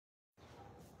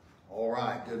All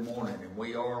right, good morning, and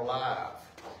we are live.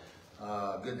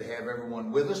 Good to have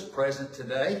everyone with us present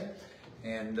today,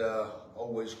 and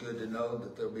always good to know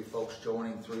that there'll be folks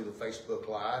joining through the Facebook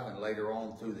Live and later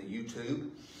on through the YouTube.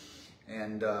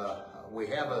 And we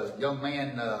have a young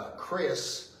man,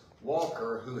 Chris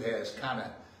Walker, who has kind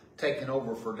of taken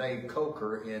over for Dave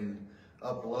Coker in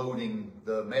uploading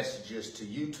the messages to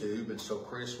YouTube. And so,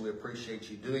 Chris, we appreciate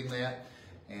you doing that.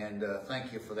 And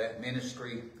thank you for that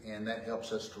ministry, and that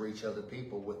helps us to reach other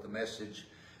people with the message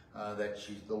that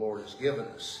the Lord has given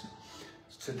us.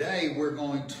 Today we're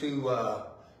going to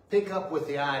pick up with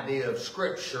the idea of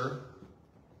Scripture.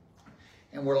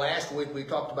 And last week we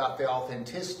talked about the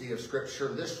authenticity of Scripture.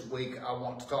 This week I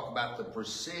want to talk about the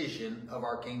precision of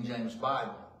our King James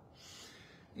Bible.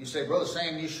 You say, Brother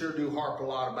Sam, you sure do harp a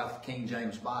lot about the King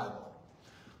James Bible.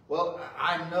 Well,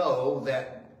 I know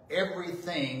that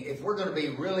everything, if we're going to be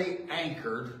really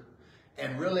anchored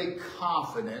and really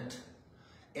confident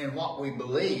in what we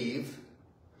believe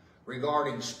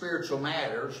regarding spiritual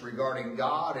matters, regarding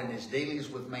God and His dealings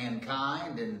with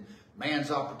mankind and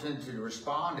man's opportunity to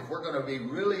respond, if we're going to be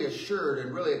really assured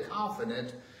and really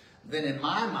confident, then in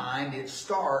my mind it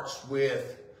starts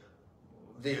with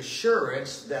the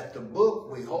assurance that the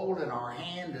book we hold in our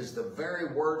hand is the very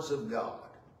words of God.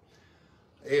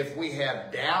 If we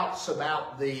have doubts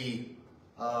about the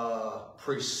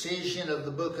precision of the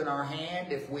book in our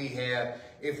hand, if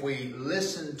we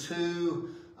listen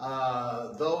to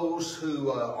those who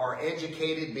are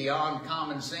educated beyond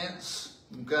common sense,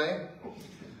 okay?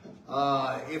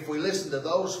 If we listen to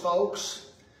those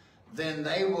folks, then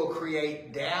they will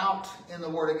create doubt in the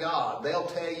Word of God. They'll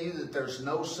tell you that there's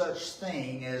no such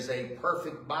thing as a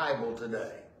perfect Bible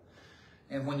today.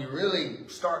 And when you really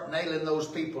start nailing those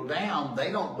people down,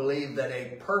 they don't believe that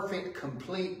a perfect,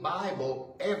 complete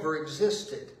Bible ever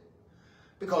existed.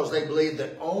 Because they believe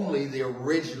that only the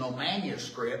original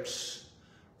manuscripts,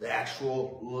 the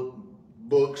actual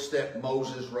books that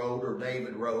Moses wrote or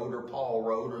David wrote or Paul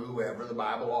wrote or whoever, the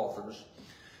Bible authors,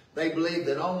 they believe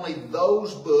that only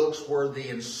those books were the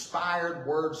inspired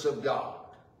words of God.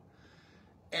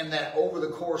 And that over the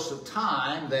course of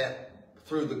time, that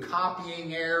through the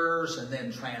copying errors and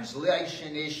then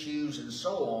translation issues and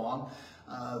so on,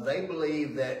 they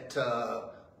believe that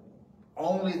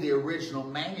only the original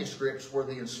manuscripts were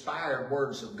the inspired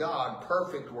words of God,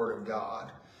 perfect Word of God.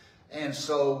 And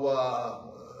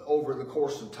so over the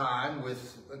course of time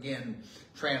with, again,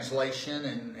 translation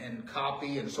and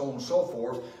copy and so on and so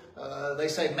forth, they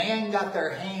say man got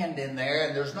their hand in there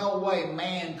and there's no way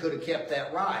man could have kept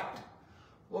that right.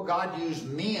 Well, God used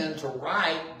men to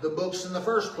write the books in the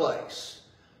first place.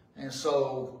 And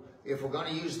so if we're going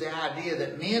to use the idea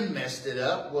that men messed it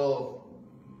up, well,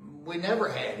 we never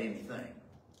had anything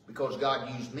because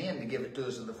God used men to give it to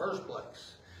us in the first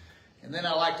place. And then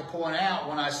I like to point out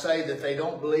when I say that they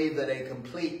don't believe that a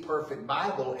complete, perfect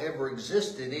Bible ever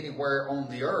existed anywhere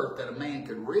on the earth that a man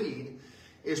could read,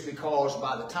 is because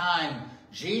by the time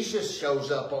Jesus shows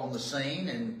up on the scene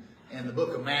and in the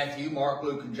book of Matthew, Mark,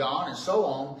 Luke, and John, and so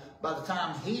on, by the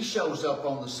time he shows up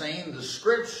on the scene, the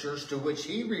scriptures to which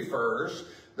he refers,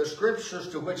 the scriptures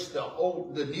to which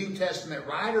the New Testament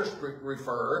writers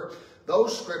refer,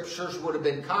 those scriptures would have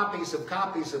been copies of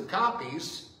copies of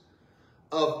copies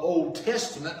of Old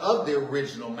Testament, of the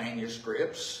original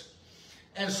manuscripts.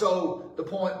 And so the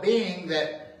point being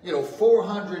that,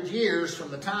 400 years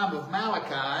from the time of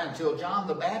Malachi until John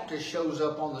the Baptist shows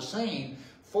up on the scene,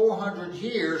 400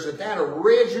 years of that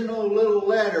original little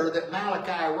letter that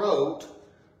Malachi wrote,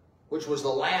 which was the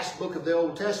last book of the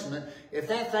Old Testament, if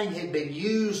that thing had been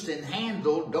used and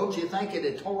handled, don't you think it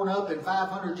had torn up in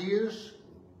 500 years?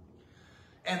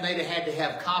 And they'd have had to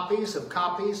have copies of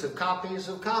copies of copies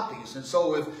of copies. And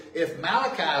so if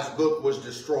Malachi's book was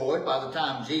destroyed by the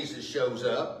time Jesus shows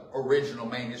up, original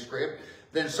manuscript,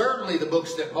 then certainly the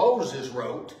books that Moses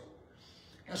wrote.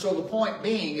 And so the point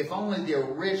being, if only the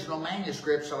original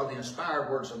manuscripts are the inspired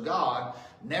words of God,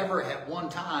 never at one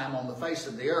time on the face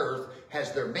of the earth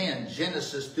has there been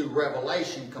Genesis through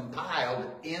Revelation compiled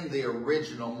in the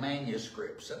original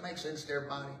manuscripts. That makes sense to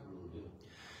everybody?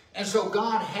 And so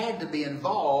God had to be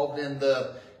involved in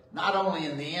not only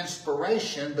in the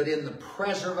inspiration, but in the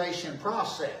preservation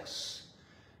process.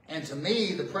 And to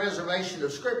me, the preservation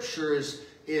of Scripture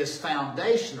is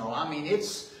foundational.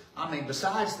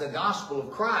 Besides the gospel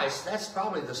of Christ, that's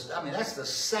probably that's the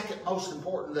second most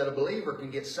important that a believer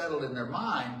can get settled in their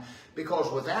mind,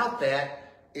 because without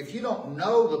that, if you don't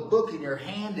know the book in your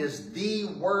hand is the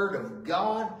Word of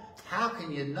God, how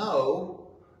can you know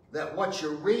that what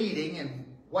you're reading and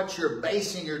what you're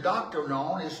basing your doctrine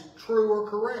on is true or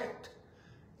correct?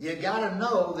 you got to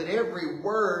know that every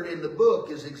word in the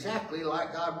book is exactly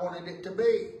like God wanted it to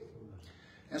be.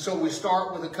 And so we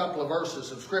start with a couple of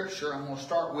verses of Scripture. I'm going to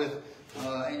start with,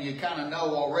 and you kind of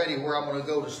know already where I'm going to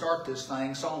go to start this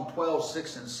thing, Psalm 12,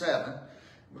 6 and 7.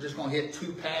 We're just going to hit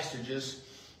two passages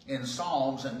in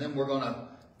Psalms, and then we're going to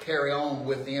carry on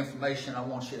with the information I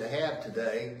want you to have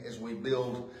today as we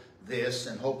build this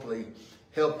and hopefully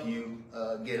help you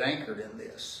get anchored in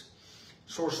this.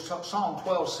 So Psalm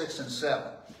 12, 6 and 7.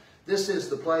 This is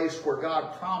the place where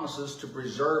God promises to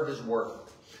preserve His word.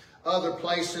 Other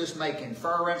places make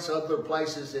inference, other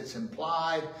places it's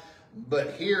implied,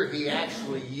 but here He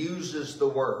actually uses the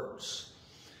words.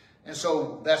 And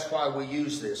so that's why we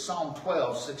use this. Psalm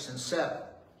 12, 6 and 7.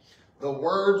 The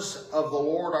words of the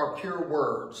Lord are pure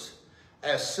words,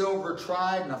 as silver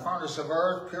tried in a furnace of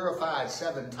earth, purified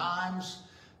 7 times.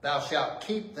 Thou shalt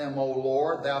keep them, O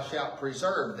Lord, thou shalt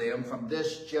preserve them from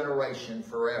this generation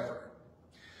forever.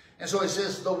 And so it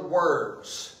says the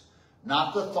words,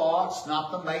 not the thoughts,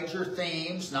 not the major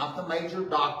themes, not the major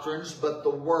doctrines, but the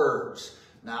words.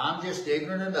 Now, I'm just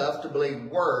ignorant enough to believe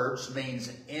words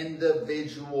means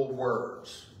individual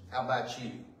words. How about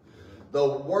you? The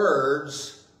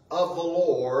words of the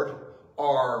Lord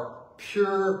are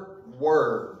pure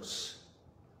words.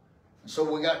 So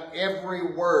we got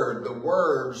every word, the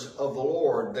words of the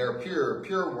Lord, they're pure,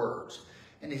 pure words.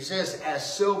 And He says, as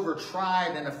silver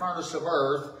tried in a furnace of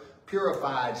earth,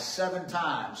 purified 7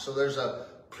 times. So there's a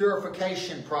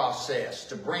purification process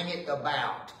to bring it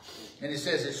about. And He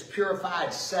says it's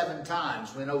purified 7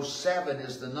 times. We know 7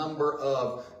 is the number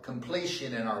of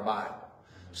completion in our Bible.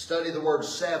 Study the word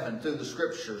 7 through the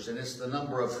Scriptures, and it's the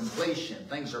number of completion.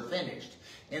 Things are finished.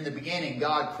 In the beginning,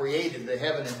 God created the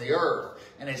heaven and the earth.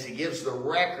 And as He gives the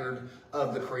record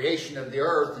of the creation of the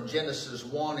earth in Genesis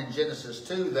 1 and Genesis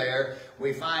 2 there,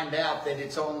 we find out that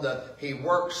it's on He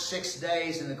worked 6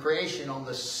 days in the creation. On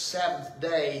the 7th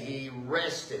day, He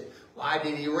rested. Why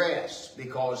did He rest?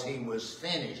 Because He was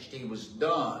finished. He was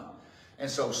done. And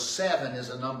so 7 is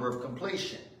a number of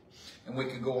completion. And we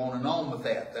could go on with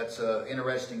that. That's an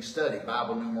interesting study,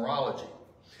 Bible numerology.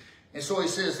 And so He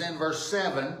says in verse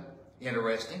 7,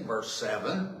 interesting, verse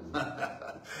 7,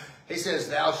 He says,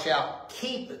 thou shalt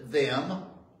keep them,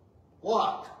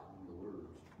 what?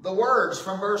 The words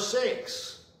from verse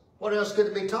 6. What else could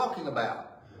it be talking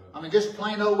about? I mean, just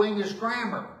plain old English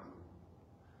grammar.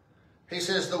 He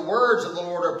says, the words of the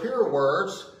Lord are pure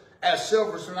words, as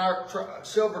silver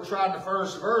tried in the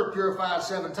furnace of earth, purified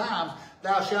 7 times.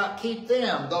 Thou shalt keep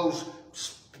them, those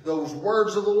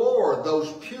words of the Lord,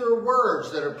 those pure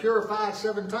words that are purified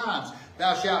 7 times.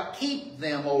 Thou shalt keep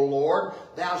them, O Lord.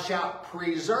 Thou shalt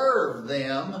preserve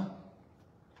them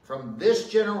from this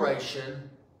generation.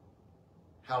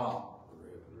 How long?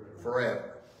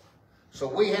 Forever. So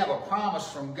we have a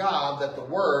promise from God that the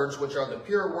words, which are the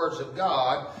pure words of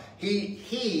God,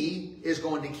 He is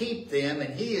going to keep them,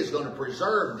 and He is going to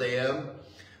preserve them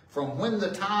from when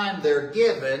the time they're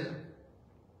given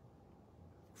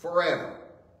forever.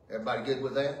 Everybody good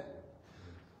with that?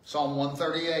 Psalm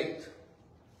 138.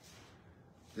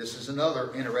 This is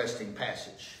another interesting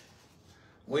passage.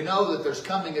 We know that there's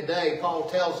coming a day, Paul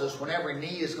tells us, when every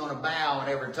knee is going to bow and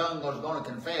every tongue is going to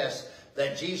confess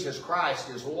that Jesus Christ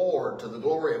is Lord to the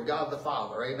glory of God the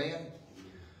Father. Amen?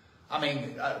 I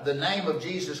mean, the name of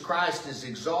Jesus Christ is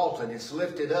exalted. It's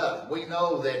lifted up. We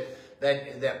know that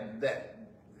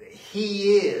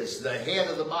He is the head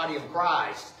of the body of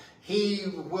Christ. He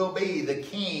will be the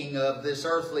king of this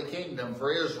earthly kingdom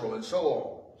for Israel and so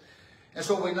on. And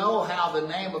so we know how the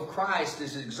name of Christ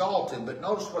is exalted. But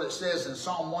notice what it says in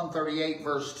Psalm 138,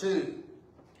 verse 2.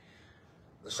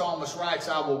 The psalmist writes,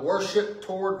 I will worship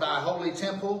toward thy holy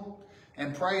temple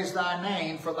and praise thy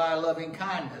name for thy loving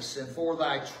kindness and for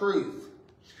thy truth.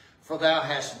 For thou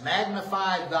hast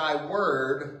magnified thy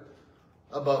word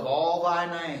above all thy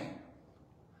name.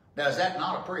 Now, is that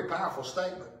not a pretty powerful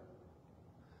statement?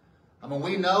 I mean,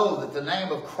 we know that the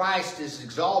name of Christ is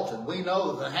exalted. We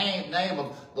know that the name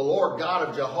of the Lord God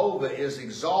of Jehovah is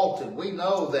exalted. We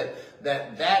know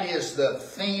that is the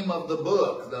theme of the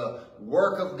book, the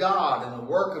work of God and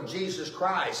the work of Jesus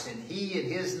Christ, and He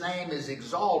and His name is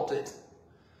exalted.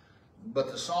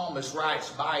 But the psalmist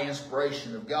writes, by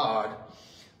inspiration of God,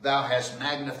 thou hast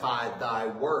magnified thy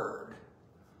word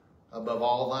above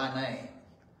all thy name.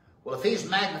 Well, if He's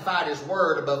magnified His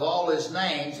word above all His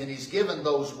names, and He's given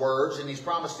those words, and He's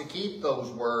promised to keep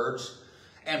those words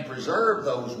and preserve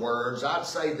those words, I'd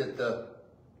say that the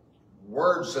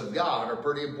words of God are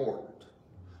pretty important.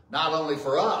 Not only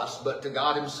for us, but to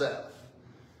God Himself.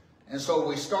 And so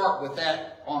we start with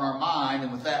that on our mind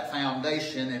and with that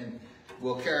foundation, and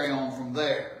we'll carry on from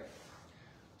there.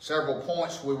 several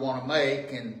points we want to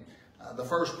make. And the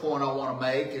first point I want to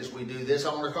make as we do this,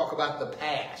 I want to talk about the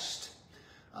past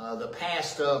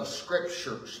of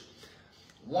Scriptures.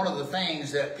 One of the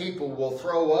things that people will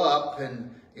throw up,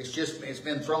 and it's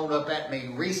been thrown up at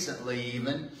me recently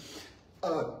even,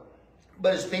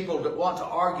 but it's people that want to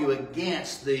argue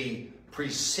against the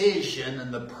precision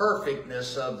and the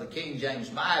perfectness of the King James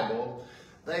Bible.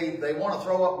 They want to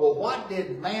throw up, well, what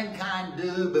did mankind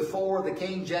do before the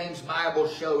King James Bible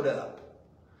showed up?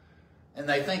 And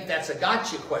they think that's a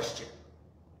gotcha question.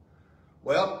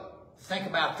 Well, think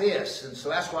about this, and so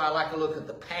that's why I like to look at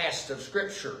the past of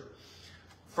Scripture.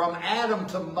 From Adam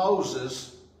to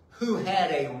Moses, who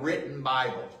had a written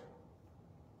Bible?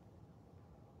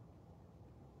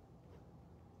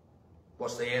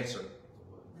 What's the answer?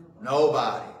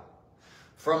 Nobody.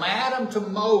 From Adam to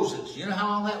Moses, you know how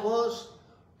long that was?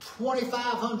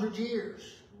 2,500 years.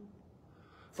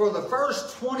 For the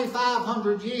first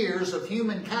 2,500 years of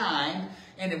humankind,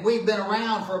 and we've been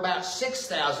around for about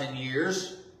 6,000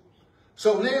 years,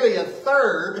 so nearly a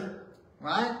third,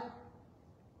 right?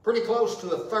 Pretty close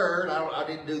to a third. I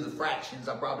didn't do the fractions.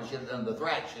 I probably should have done the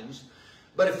fractions.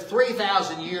 But if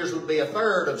 3,000 years would be a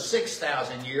third of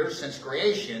 6,000 years since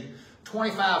creation,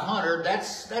 2,500,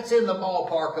 that's in the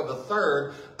ballpark of a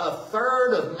third. A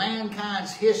third of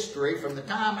mankind's history, from the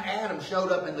time Adam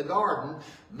showed up in the garden,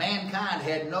 mankind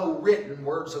had no written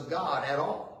words of God at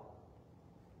all.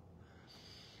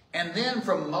 And then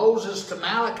from Moses to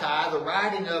Malachi, the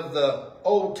writing of the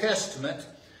Old Testament,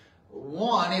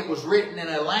 one, it was written in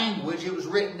a language, it was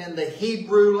written in the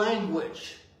Hebrew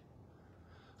language.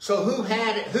 So who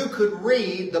could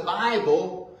read the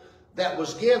Bible that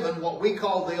was given, what we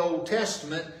call the Old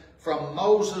Testament, from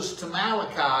Moses to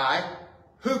Malachi?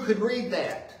 Who could read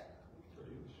that?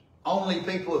 Only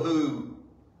people who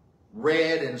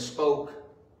read and spoke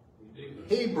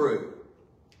Hebrew.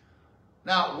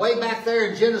 Now, way back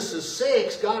there in Genesis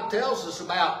 6, God tells us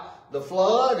about the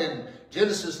flood, and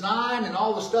Genesis 9 and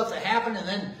all the stuff that happened, and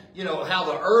then, you know, how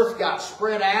the earth got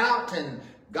spread out and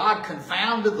God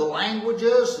confounded the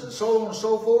languages and so on and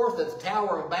so forth at the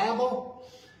Tower of Babel.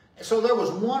 And so there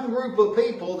was one group of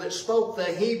people that spoke the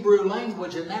Hebrew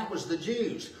language, and that was the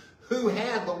Jews. Who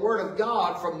had the Word of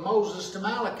God from Moses to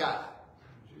Malachi?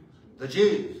 The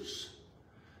Jews.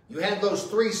 You had those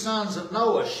three sons of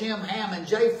Noah, Shem, Ham, and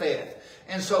Japheth.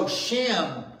 And so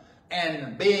Shem,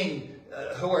 and being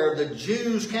where the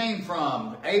Jews came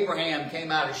from, Abraham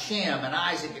came out of Shem, and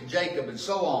Isaac and Jacob, and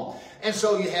so on. And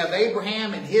so you have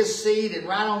Abraham and his seed, and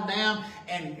right on down,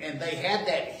 and they had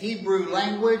that Hebrew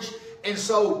language. And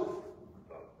so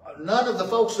none of the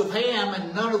folks of Ham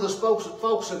and none of the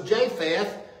folks of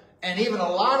Japheth, and even a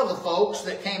lot of the folks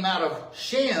that came out of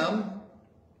Shem,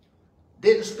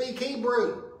 didn't speak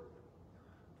Hebrew.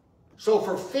 So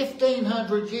for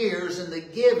 1,500 years in the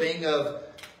giving of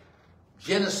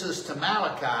Genesis to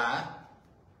Malachi,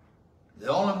 the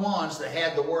only ones that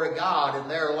had the Word of God in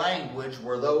their language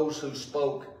were those who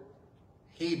spoke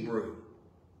Hebrew.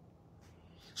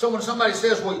 So when somebody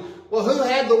says, well, who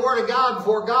had the Word of God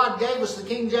before God gave us the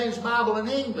King James Bible in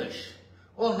English?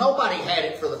 Well, nobody had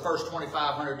it for the first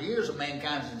 2,500 years of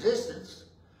mankind's existence.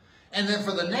 And then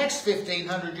for the next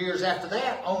 1,500 years after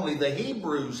that, only the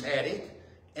Hebrews had it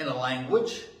in a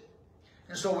language.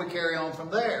 And so we carry on from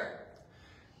there.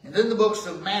 And then the books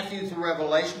of Matthew through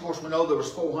Revelation, of course we know there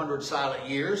was 400 silent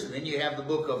years. And then you have the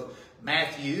book of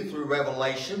Matthew through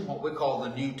Revelation, what we call the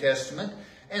New Testament.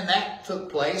 And that took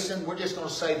place, and we're just going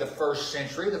to say the first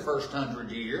century, the first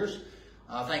 100 years.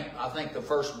 I think the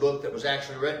first book that was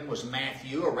actually written was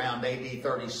Matthew around AD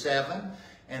 37.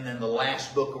 And then the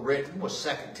last book written was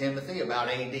 2 Timothy about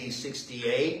AD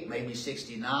 68, maybe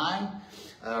 69,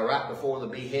 right before the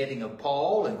beheading of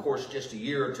Paul. And of course just a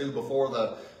year or two before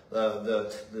the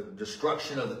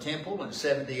destruction of the temple in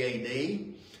 70 AD.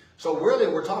 So really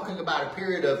we're talking about a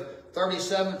period of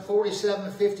 37,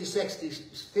 47, 50, 60,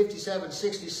 57,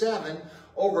 67.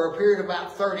 Over a period of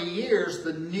about 30 years,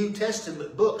 the New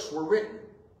Testament books were written.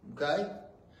 Okay?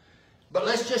 But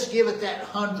let's just give it that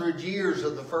 100 years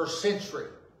of the first century.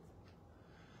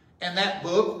 And that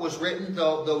book was written,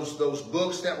 those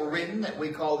books that were written that we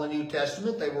call the New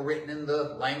Testament, they were written in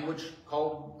the language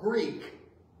called Greek.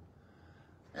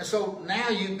 And so now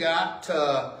you've got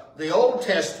the Old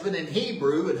Testament in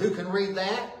Hebrew, and who can read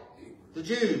that? The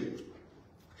Jews.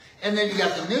 And then you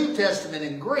got the New Testament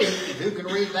in Greek, and who can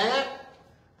read that?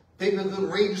 People who can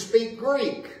read and speak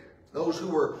Greek. Those who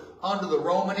were under the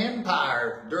Roman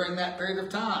Empire during that period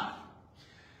of time.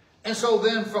 And so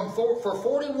then for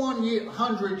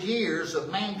 4,100 years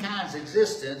of mankind's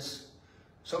existence,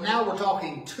 so now we're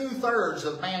talking 2/3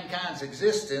 of mankind's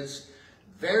existence,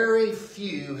 very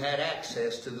few had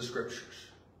access to the Scriptures.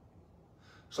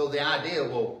 So the idea,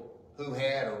 well, who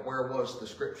had or where was the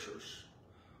Scriptures?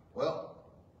 Well,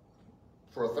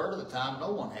 for a third of the time,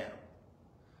 no one had them.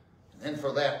 And then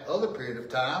for that other period of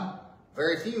time,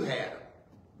 very few had them.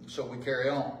 And so we carry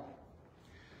on.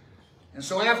 And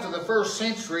so after the first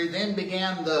century, then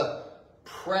began the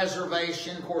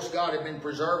preservation. Of course, God had been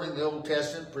preserving the Old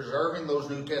Testament, preserving those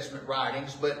New Testament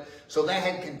writings, but so that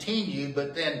had continued.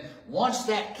 But then once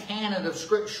that canon of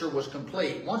Scripture was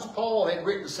complete, once Paul had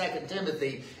written 2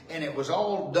 Timothy and it was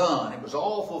all done, it was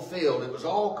all fulfilled, it was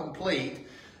all complete,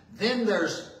 then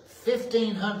there's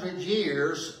 1,500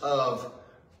 years of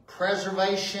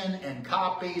preservation and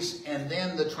copies, and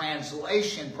then the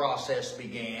translation process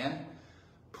began,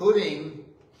 putting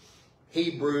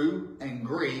Hebrew and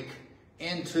Greek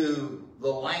into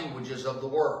the languages of the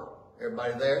world.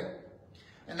 Everybody there?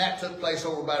 And that took place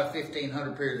over about a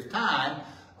 1,500 period of time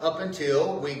up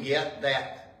until we get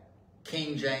that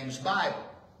King James Bible.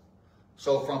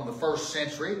 So from the 1st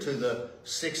century to the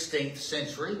 16th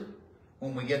century,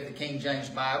 when we get the King James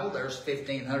Bible, there's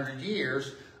 1,500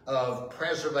 years of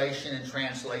preservation and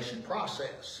translation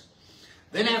process.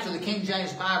 Then after the King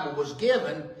James Bible was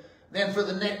given, then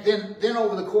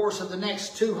over the course of the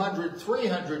next 200,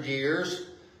 300 years,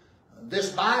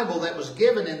 this Bible that was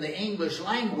given in the English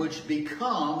language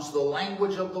becomes the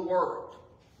language of the world,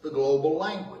 the global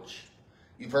language.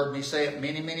 You've heard me say it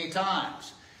many, many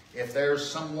times. If there's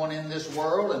someone in this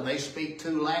world and they speak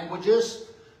 2 languages,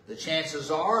 the chances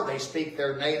are they speak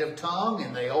their native tongue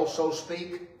and they also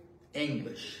speak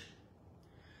English.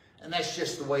 And that's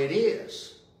just the way it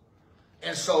is.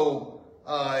 And so,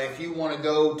 if you want to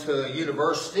go to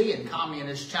university in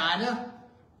communist China,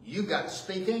 you've got to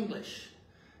speak English.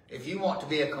 If you want to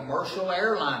be a commercial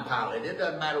airline pilot, it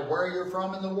doesn't matter where you're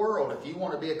from in the world. If you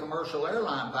want to be a commercial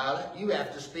airline pilot, you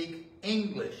have to speak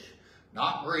English.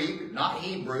 Not Greek, not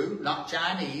Hebrew, not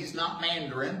Chinese, not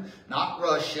Mandarin, not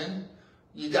Russian.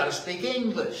 You've got to speak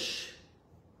English.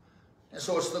 And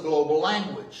so it's the global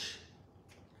language.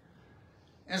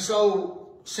 And so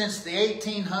since the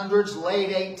 1800s, late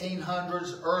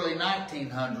 1800s, early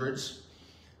 1900s,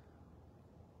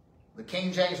 the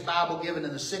King James Bible given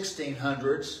in the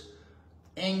 1600s,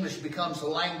 English becomes the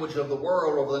language of the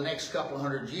world over the next couple of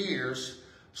hundred years.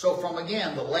 So from,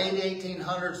 again, the late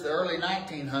 1800s to the early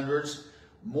 1900s,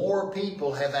 more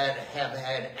people have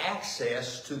had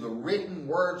access to the written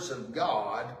words of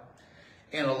God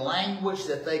in a language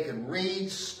that they could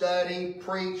read, study,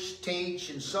 preach, teach,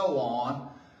 and so on,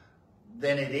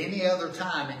 than at any other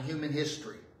time in human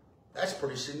history. That's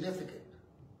pretty significant.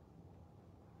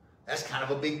 That's kind of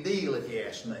a big deal if you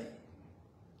ask me.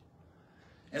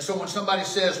 And so when somebody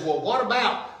says, well, what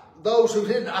about those who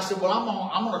didn't? I said, well,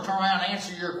 I'm going to turn around and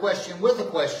answer your question with a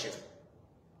question.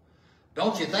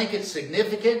 Don't you think it's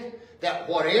significant that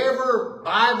whatever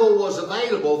Bible was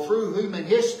available through human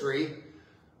history,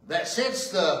 that since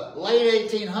the late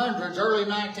 1800s, early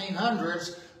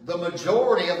 1900s, the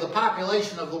majority of the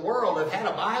population of the world have had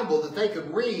a Bible that they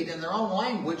could read in their own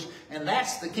language, and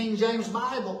that's the King James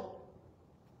Bible.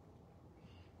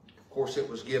 Of course, it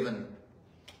was given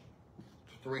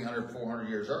 300, 400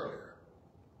 years earlier.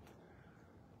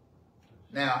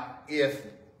 Now, if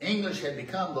English had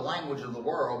become the language of the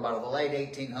world by the late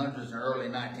 1800s and early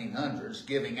 1900s,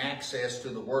 giving access to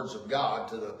the words of God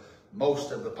to the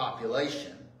most of the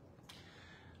population,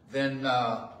 then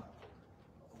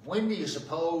when do you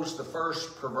suppose the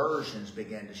first perversions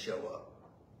began to show up?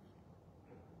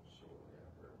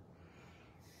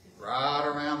 Right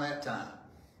around that time.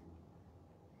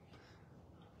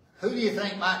 Who do you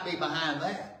think might be behind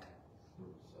that?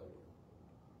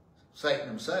 Satan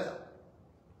himself.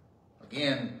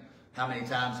 Again, how many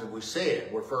times have we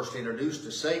said we're first introduced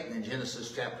to Satan in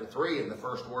Genesis chapter 3, and the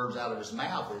first words out of his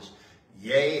mouth is,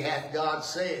 "Yea, hath God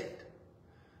said."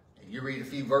 And you read a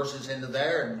few verses into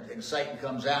there, and Satan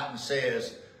comes out and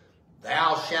says,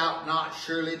 "Thou shalt not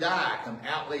surely die."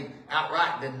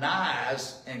 Outright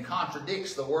denies and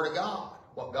contradicts the Word of God,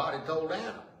 what God had told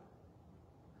Adam.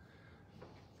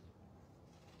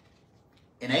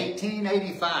 In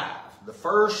 1885, the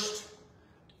first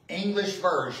English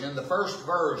version, the first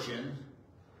version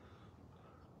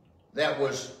that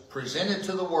was presented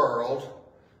to the world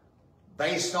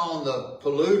based on the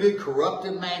polluted,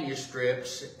 corrupted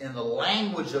manuscripts in the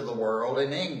language of the world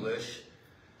in English,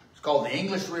 it's called the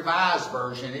English Revised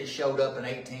Version. It showed up in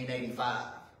 1885.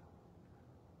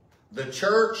 The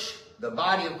church, the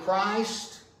body of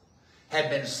Christ,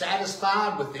 had been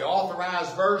satisfied with the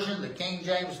authorized version, the King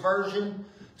James Version,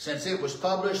 since it was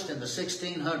published in the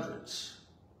 1600s.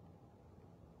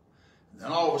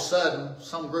 Then all of a sudden,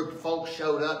 some group of folks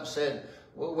showed up and said,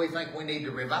 well, we think we need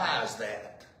to revise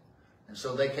that. And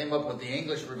so they came up with the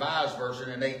English Revised Version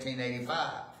in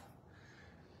 1885.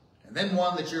 And then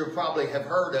one that you probably have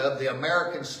heard of, the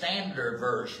American Standard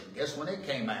Version. Guess when it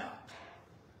came out?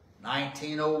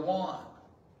 1901.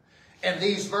 And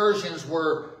these versions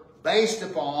were based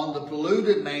upon the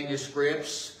polluted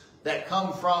manuscripts that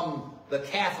come from the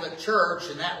Catholic Church,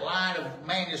 and that line of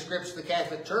manuscripts the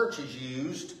Catholic Church has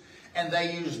used, and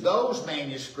they used those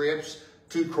manuscripts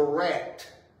to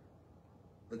correct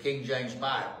the King James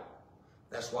Bible.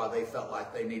 That's why they felt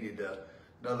like they needed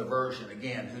another version.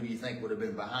 Again, who do you think would have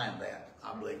been behind that?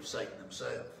 I believe Satan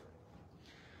himself.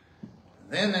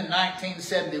 Then in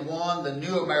 1971, the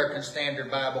New American Standard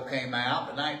Bible came out.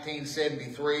 In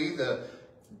 1973, the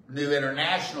New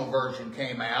International Version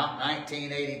came out.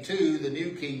 1982, the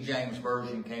New King James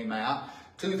Version came out.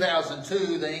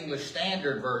 2002, the English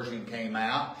Standard Version came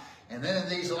out. And then in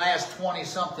these last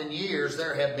 20-something years,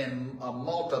 there have been a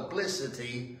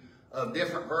multiplicity of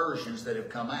different versions that have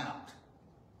come out.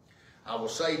 I will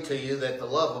say to you that the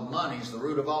love of money is the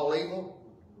root of all evil.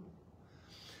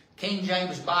 King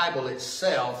James Bible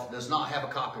itself does not have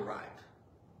a copyright.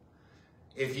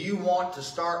 If you want to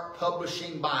start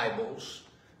publishing Bibles,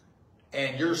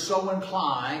 and you're so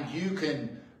inclined, you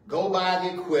can go buy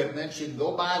the equipment, you can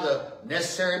go buy the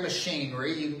necessary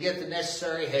machinery, you can get the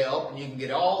necessary help, and you can get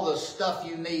all the stuff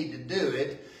you need to do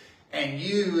it, and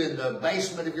you in the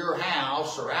basement of your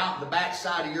house or out in the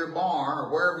backside of your barn or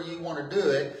wherever you want to do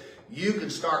it, you can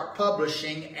start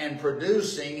publishing and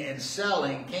producing and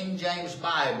selling King James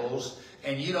Bibles,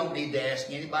 and you don't need to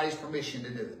ask anybody's permission to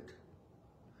do it.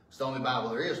 It's the only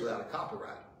Bible there is without a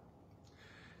copyright.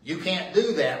 You can't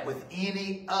do that with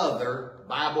any other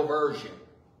Bible version.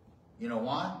 You know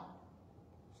why?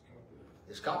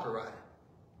 It's copyrighted.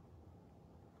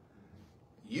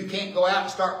 You can't go out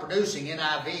and start producing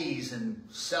NIVs and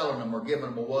selling them or giving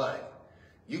them away.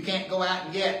 You can't go out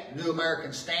and get New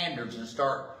American Standards and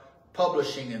start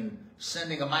publishing and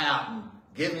sending them out and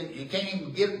giving. You can't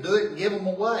even do it and give them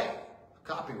away.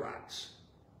 Copyrights.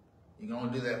 You can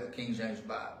only do that with King James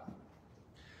Bible.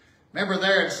 Remember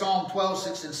there in Psalm 12,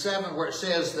 6 and 7 where it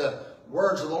says the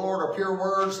words of the Lord are pure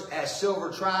words, as silver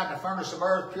tried in a furnace of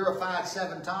earth, purified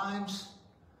 7 times.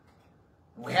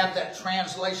 We have that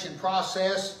translation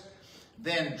process,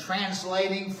 then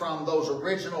translating from those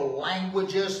original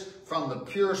languages, from the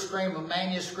pure stream of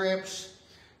manuscripts.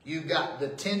 You've got the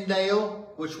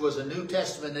Tyndale, which was a New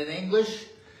Testament in English.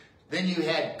 Then you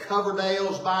had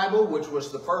Coverdale's Bible, which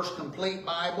was the first complete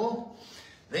Bible.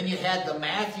 Then you had the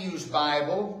Matthew's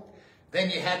Bible. Then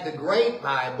you had the Great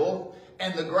Bible.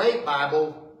 And the Great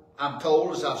Bible, I'm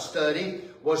told as I've studied,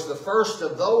 was the first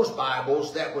of those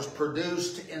Bibles that was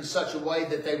produced in such a way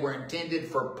that they were intended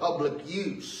for public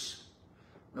use.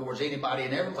 In other words, anybody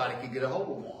and everybody could get a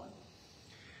hold of one.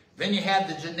 Then you had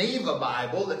the Geneva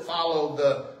Bible that followed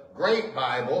the Great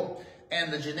Bible,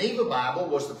 and the Geneva Bible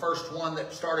was the first one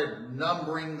that started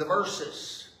numbering the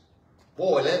verses.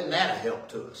 Boy, isn't that a help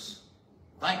to us?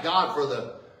 Thank God for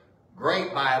the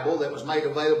Great Bible that was made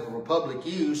available for public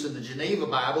use, and the Geneva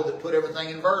Bible that put everything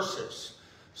in verses.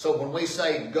 So when we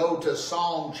say go to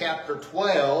Psalm chapter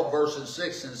 12, verses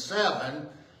 6 and 7,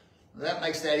 that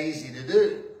makes that easy to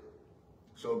do.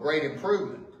 So a great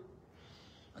improvement.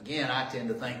 Again, I tend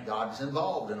to think God's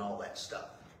involved in all that stuff.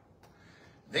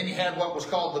 Then you had what was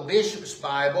called the Bishop's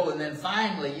Bible, and then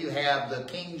finally you have the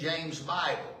King James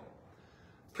Bible.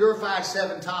 Purified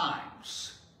 7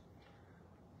 times.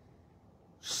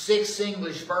 6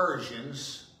 English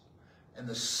versions, and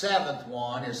the 7th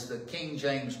one is the King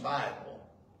James Bible.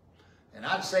 And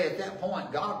I'd say at that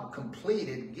point, God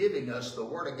completed giving us the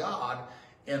Word of God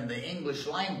in the English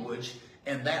language,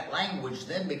 and that language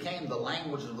then became the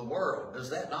language of the world. Does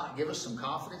that not give us some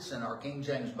confidence in our King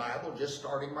James Bible, just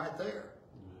starting right there?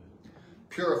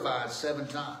 Purified 7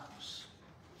 times.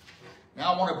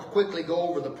 Now I want to quickly go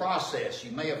over the process.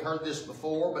 You may have heard this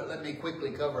before, but let me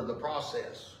quickly cover the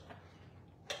process.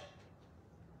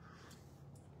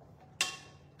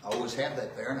 I always have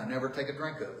that there, and I never take a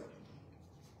drink of it.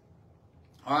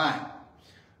 All right.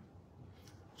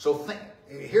 So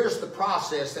here's the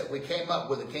process that we came up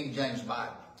with the King James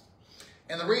Bible.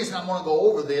 And the reason I want to go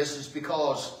over this is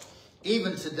because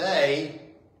even today,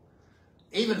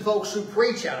 even folks who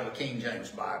preach out of a King James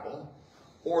Bible,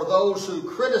 or those who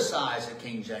criticize a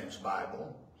King James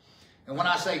Bible, and when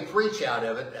I say preach out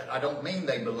of it, I don't mean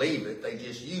they believe it, they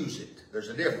just use it. There's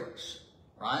a difference,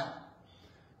 right?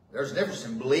 There's a difference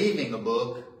in believing a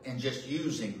book and just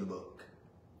using the book.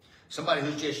 Somebody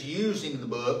who's just using the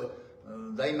book,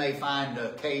 they may find an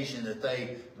occasion that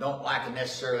they don't like a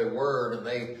necessary word, and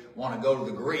they want to go to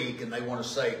the Greek and they want to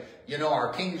say, you know,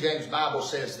 our King James Bible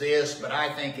says this, but I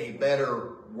think a better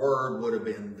word would have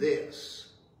been this.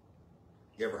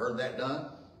 You ever heard that done?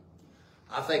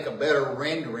 I think a better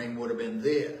rendering would have been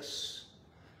this.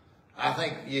 I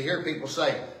think you hear people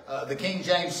say, the King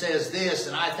James says this,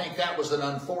 and I think that was an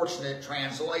unfortunate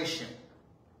translation.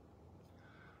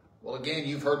 Well, again,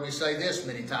 you've heard me say this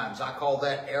many times. I call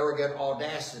that arrogant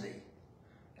audacity.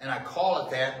 And I call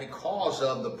it that because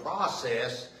of the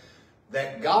process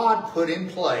that God put in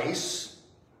place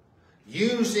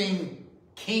using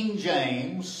King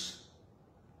James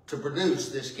to produce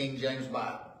this King James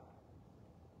Bible.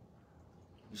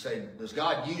 You say, does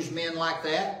God use men like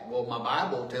that? Well, my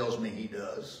Bible tells me he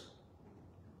does.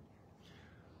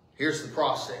 Here's the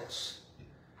process.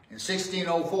 In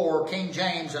 1604, King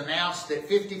James announced that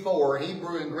 54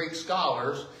 Hebrew and Greek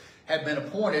scholars had been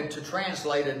appointed to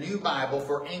translate a new Bible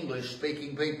for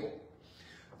English-speaking people.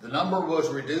 The number was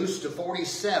reduced to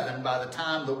 47 by the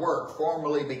time the work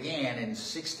formally began in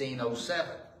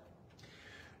 1607.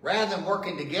 Rather than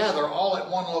working together all at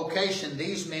one location,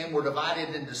 these men were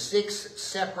divided into 6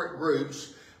 separate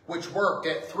groups which worked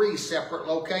at 3 separate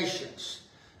locations.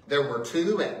 There were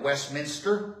 2 at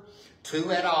Westminster,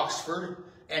 2 at Oxford,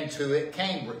 and 2 at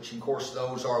Cambridge. And of course,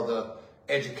 those are the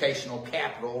educational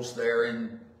capitals there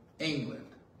in England.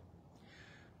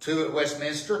 2 at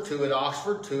Westminster, 2 at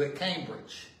Oxford, 2 at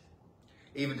Cambridge.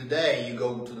 Even today, you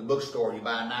go to the bookstore, you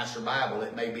buy a nicer Bible,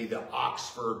 it may be the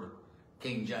Oxford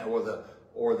King James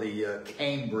or the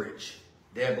Cambridge.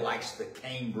 Deb likes the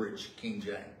Cambridge King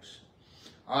James.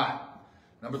 All right,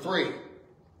 number 3.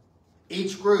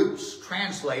 Each group's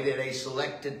translated a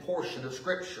selected portion of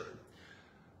Scripture.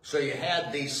 So you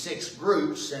had these 6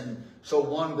 groups, and so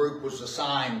one group was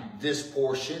assigned this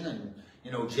portion, and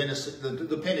you know, Genesis,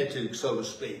 the Pentateuch, so to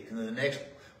speak. And then the next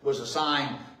was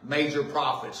assigned major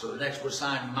prophets, or the next was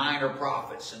assigned minor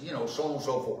prophets, and you know, so on and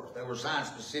so forth. They were assigned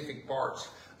specific parts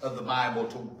of the Bible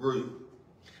to a group.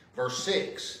 Verse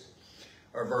 6,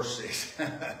 number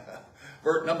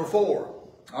 4.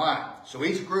 All right, so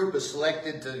each group is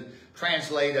selected to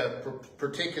translate a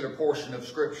particular portion of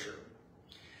Scripture.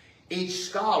 Each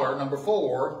scholar, number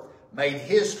 4, made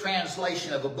his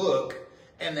translation of a book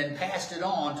and then passed it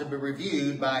on to be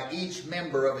reviewed by each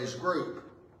member of his group.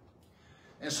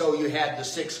 And so you had the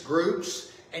 6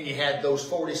 groups, and you had those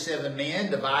 47 men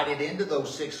divided into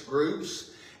those 6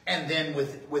 groups. And then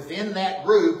within that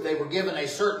group, they were given a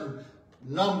certain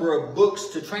number of books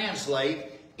to translate.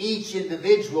 Each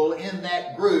individual in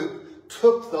that group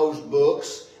took those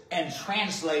books and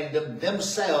translated them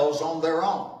themselves on their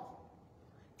own.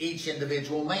 Each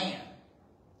individual man.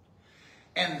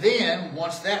 And then,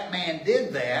 once that man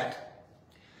did that,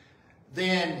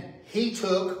 then he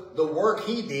took the work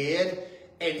he did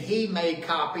and he made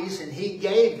copies and he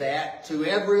gave that to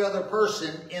every other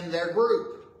person in their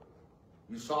group.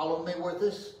 You follow me with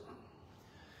this?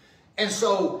 And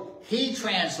so he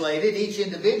translated, each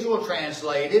individual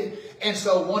translated, and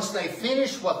so once they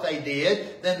finished what they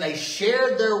did, then they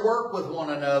shared their work with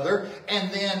one another,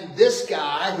 and then this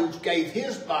guy who gave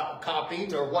his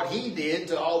copy or what he did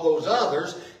to all those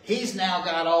others, he's now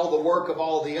got all the work of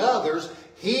all the others.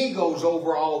 He goes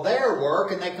over all their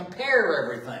work, and they compare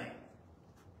everything.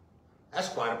 That's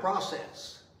quite a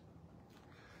process.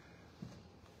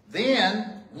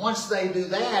 Then, once they do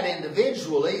that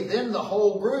individually, then the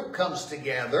whole group comes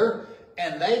together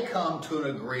and they come to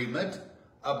an agreement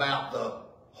about the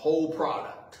whole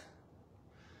product.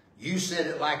 You said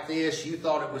it like this, you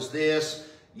thought it was this,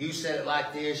 you said it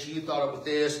like this, you thought it was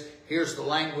this, here's the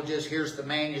languages, here's the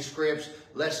manuscripts,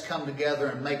 let's come together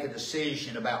and make a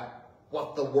decision about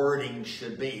what the wording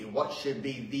should be, what should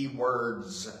be the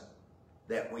words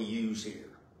that we use here.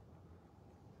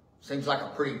 Seems like a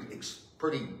pretty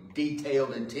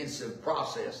detailed, intensive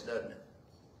process, doesn't it?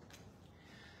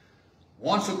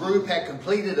 Once a group had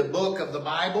completed a book of the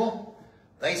Bible,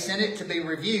 they sent it to be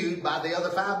reviewed by the other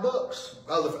 5 books,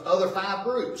 other 5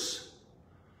 groups.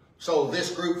 So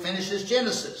this group finishes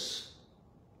Genesis.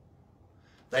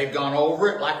 They've gone over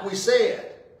it like we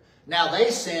said. Now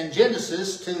they send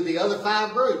Genesis to the other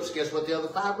 5 groups. Guess what the other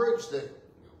 5 groups do?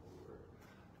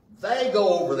 They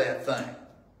go over that thing.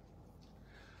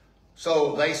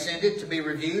 So they send it to be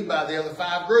reviewed by the other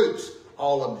 5 groups.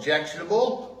 All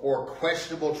objectionable or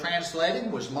questionable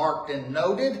translating was marked and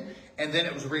noted, and then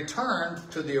it was returned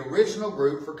to the original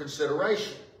group for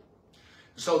consideration.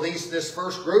 So this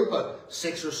first group of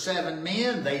 6 or 7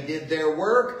 men, they did their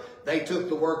work. They took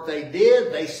the work they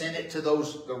did. They sent it to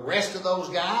the rest of those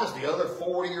guys, the other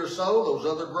 40 or so, those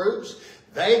other groups.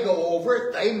 They go over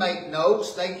it. They make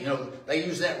notes. They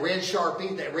use that red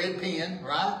Sharpie, that red pen,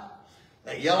 right?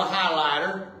 That yellow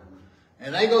highlighter.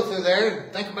 And they go through there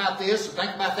and think about this and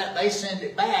think about that. They send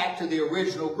it back to the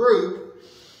original group.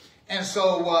 And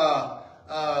so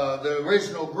the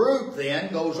original group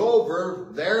then goes over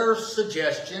their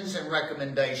suggestions and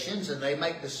recommendations, and they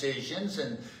make decisions,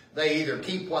 and they either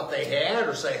keep what they had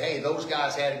or say, hey, those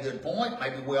guys had a good point.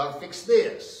 Maybe we ought to fix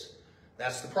this.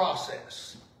 That's the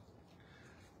process.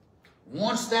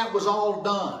 Once that was all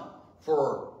done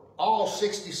for all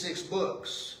 66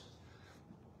 books,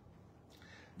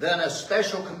 then a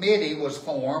special committee was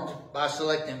formed by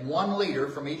selecting one leader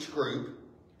from each group.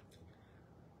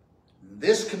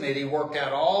 This committee worked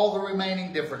out all the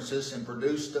remaining differences and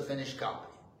produced a finished copy.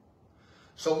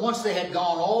 So once they had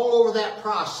gone all over that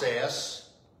process,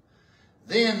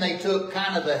 then they took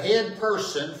kind of the head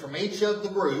person from each of the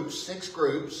groups, 6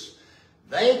 groups.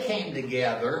 They came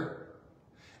together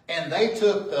and they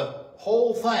took the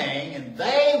whole thing and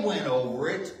they went over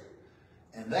it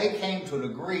and they came to an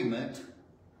agreement,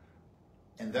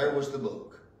 and there was the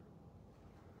book.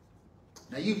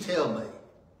 Now you tell me.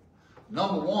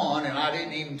 Number one, and I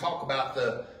didn't even talk about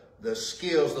the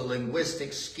skills, the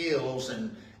linguistic skills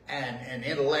and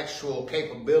intellectual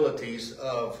capabilities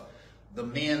of the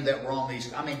men that were on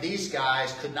these. I mean, these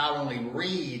guys could not only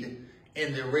read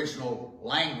in the original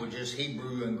languages,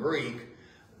 Hebrew and Greek,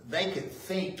 they could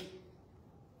think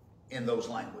in those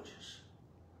languages.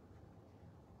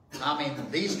 I mean,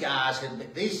 these guys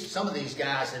some of these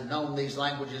guys had known these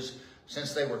languages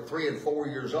since they were 3 and 4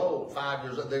 years old, 5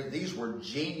 years old. These were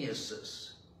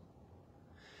geniuses.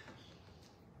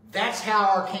 That's how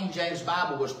our King James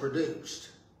Bible was produced.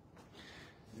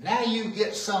 Now you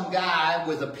get some guy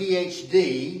with a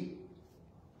PhD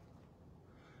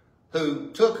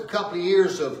who took a couple of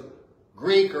years of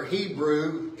Greek or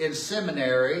Hebrew in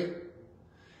seminary,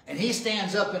 and he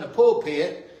stands up in a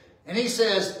pulpit and he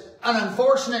says, an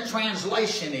unfortunate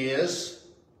translation is,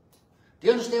 do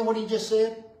you understand what he just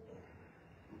said?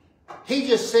 He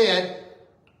just said,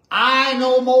 I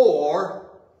know more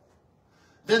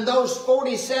than those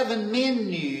 47 men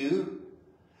knew,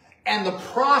 and the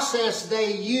process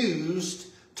they used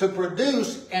to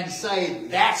produce and say,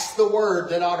 that's the word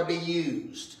that ought to be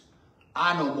used.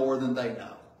 I know more than they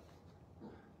know.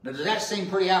 Now, does that seem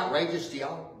pretty outrageous to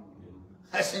y'all?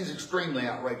 That seems extremely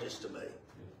outrageous to me.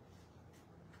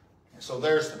 And so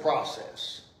there's the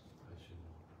process.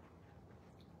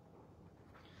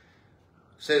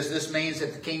 It says this means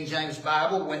that the King James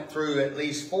Bible went through at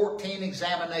least 14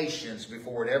 examinations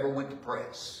before it ever went to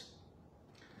press.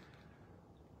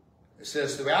 It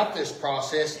says throughout this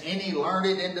process, any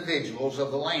learned individuals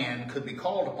of the land could be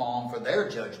called upon for their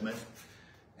judgment,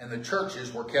 and the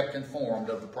churches were kept informed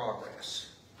of the progress.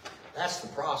 That's the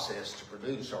process to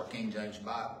produce our King James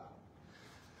Bible.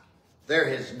 There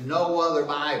has no other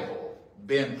Bible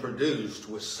been produced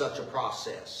with such a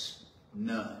process.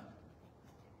 None.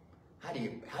 How do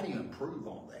you improve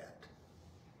on that?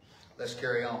 Let's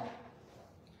carry on.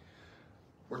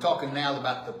 We're talking now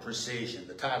about the precision.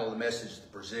 The title of the message is the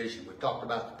precision. We've talked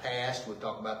about the past. We've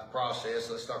talked about the process.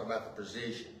 Let's talk about the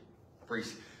precision.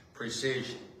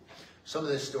 Precision. Some of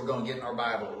this is still going to get in our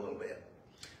Bible a little bit.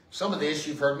 Some of this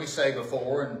you've heard me say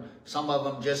before, and some of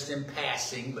them just in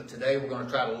passing, but today we're going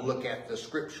to try to look at the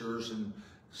scriptures and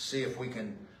see if we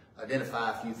can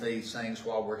identify a few of these things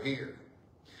while we're here.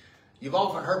 You've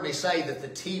often heard me say that the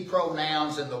T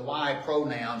pronouns and the Y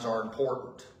pronouns are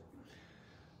important.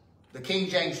 The King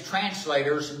James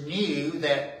translators knew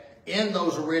that in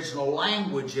those original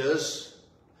languages,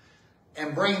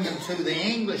 and bringing them to the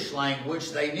English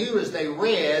language, they knew as they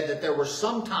read that there were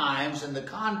some times in the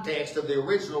context of the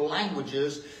original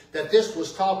languages that this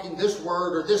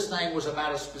word or this thing was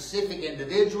about a specific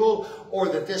individual, or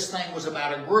that this thing was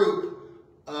about a group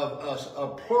of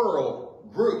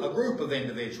a group of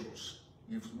individuals.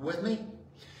 You with me?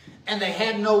 And they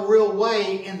had no real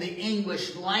way in the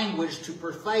English language to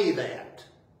portray that.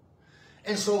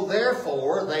 And so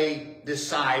therefore they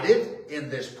decided in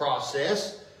this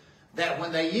process that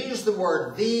when they used the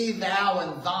word thee, thou,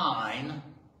 and thine,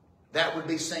 that would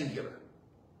be singular.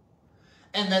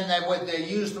 And then when they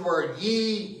used the word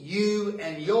ye, you,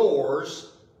 and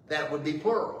yours, that would be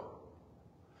plural.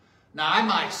 Now I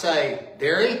might say,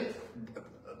 Dewey,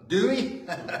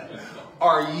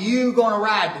 are you going to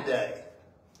ride today?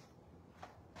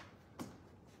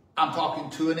 I'm talking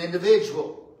to an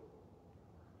individual.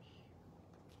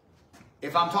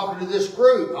 If I'm talking to this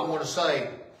group, I'm going to say,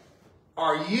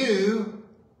 are you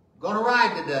going to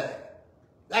ride today?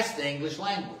 That's the English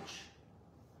language.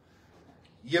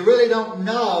 You really don't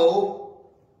know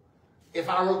if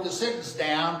I wrote the sentence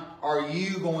down, are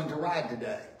you going to ride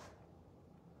today?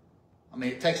 I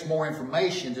mean, it takes more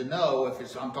information to know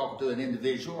if I'm talking to an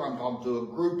individual or I'm talking to a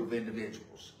group of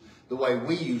individuals, the way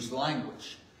we use the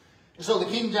language. And so the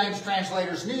King James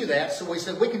translators knew that, so we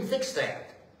said, we can fix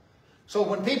that. So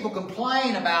when people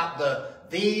complain about the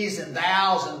these and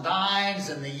thous and thines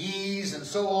and the ye's and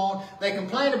so on, they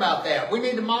complain about that. We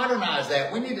need to modernize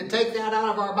that. We need to take that out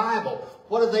of our Bible.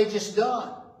 What have they just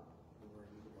done?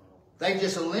 They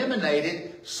just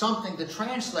eliminated something the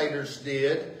translators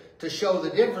did to show the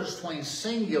difference between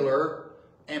singular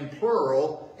and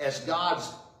plural as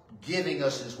God's giving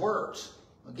us His words.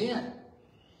 Again,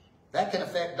 that can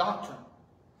affect doctrine.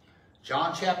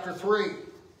 John chapter 3.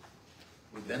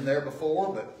 We've been there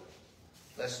before, but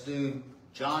let's do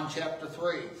John chapter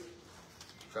 3.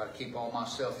 Try to keep all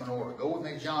myself in order. Go with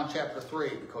me to John chapter 3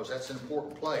 because that's an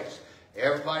important place.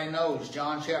 Everybody knows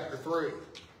John chapter 3.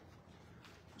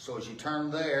 So as you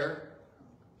turn there,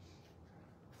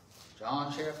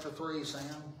 John chapter 3, Sam.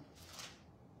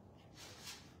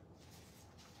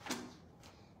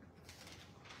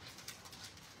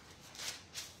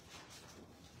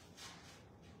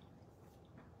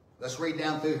 Let's read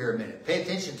down through here a minute. Pay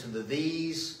attention to the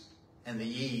these and the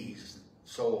ye's,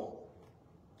 so on.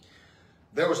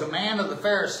 There was a man of the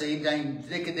Pharisee named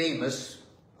Nicodemus,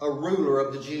 a ruler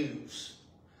of the Jews.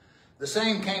 The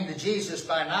same came to Jesus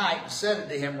by night and said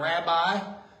unto him, Rabbi,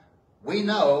 we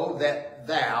know that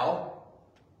thou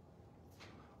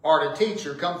art a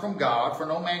teacher come from God, for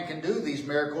no man can do these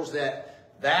miracles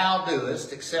that thou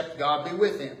doest, except God be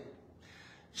with him.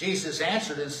 Jesus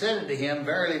answered and said unto him,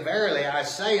 Verily, verily, I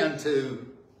say unto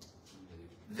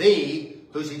thee,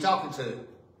 who's he talking to?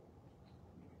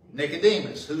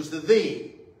 Nicodemus. Who's the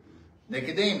thee?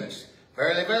 Nicodemus.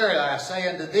 Verily, verily, I say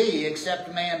unto thee, except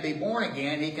a man be born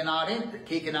again, he cannot enter,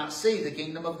 he cannot see the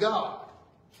kingdom of God.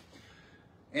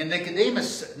 And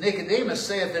Nicodemus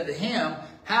saith unto him,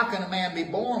 How can a man be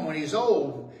born when he's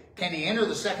old? Can he enter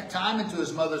the second time into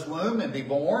his mother's womb and be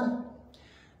born?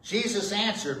 Jesus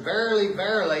answered, Verily,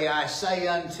 verily, I say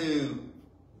unto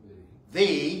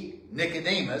thee,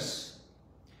 Nicodemus.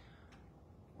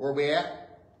 Where are we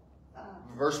at?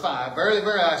 Verse 5. Verily,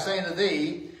 verily, I say unto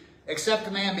thee, except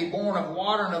a man be born of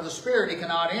water and of the Spirit, he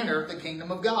cannot enter the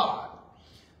kingdom of God.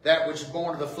 That which is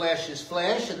born of the flesh is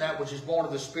flesh, and that which is born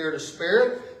of the Spirit is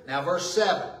spirit. Now verse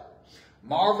 7.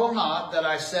 Marvel not that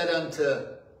I said unto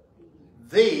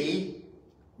thee,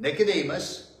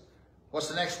 Nicodemus. What's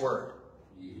the next word?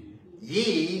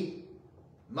 Ye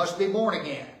must be born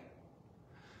again.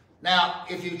 Now,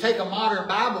 if you take a modern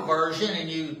Bible version and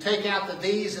you take out the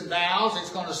these and thous, it's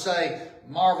going to say,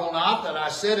 Marvel not that I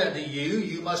said unto you,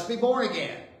 you must be born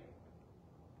again.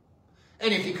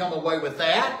 And if you come away with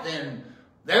that, then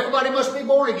everybody must be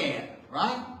born again,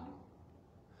 right?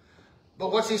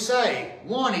 But what's he say?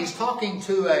 One, he's talking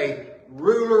to a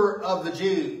ruler of the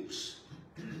Jews.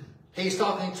 He's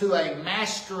talking to a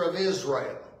master of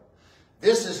Israel.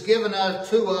 This is given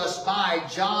to us by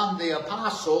John the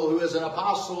Apostle, who is an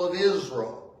apostle of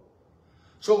Israel.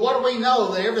 So what do we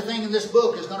know that everything in this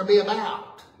book is going to be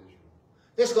about?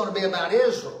 It's going to be about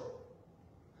Israel.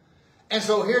 And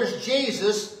so here's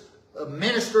Jesus, a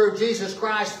minister of Jesus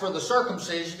Christ for the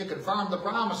circumcision to confirm the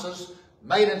promises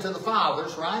made unto the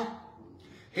fathers, right?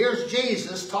 Here's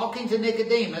Jesus talking to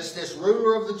Nicodemus, this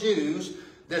ruler of the Jews,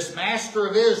 this master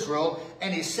of Israel,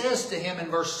 and he says to him in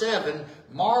verse 7,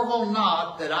 Marvel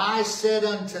not that I said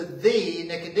unto thee,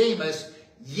 Nicodemus,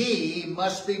 ye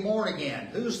must be born again.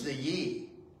 Who's the ye?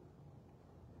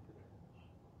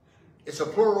 It's a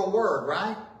plural word,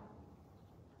 right?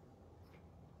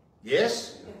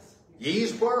 Yes? Yes. Ye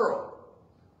is plural.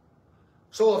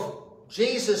 So if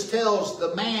Jesus tells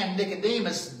the man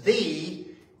Nicodemus, thee,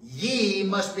 ye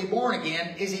must be born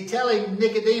again, is he telling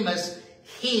Nicodemus,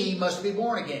 he must be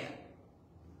born again?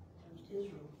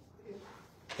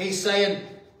 He's saying,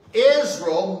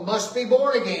 Israel must be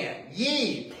born again.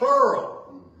 Ye,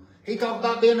 plural. He talked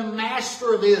about being a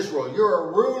master of Israel. You're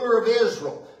a ruler of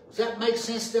Israel. Does that make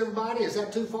sense to everybody? Is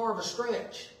that too far of a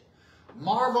stretch?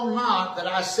 Marvel not that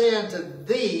I say unto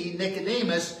thee,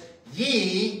 Nicodemus,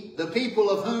 ye, the people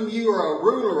of whom you are a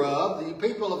ruler of, the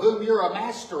people of whom you're a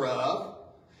master of,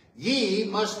 ye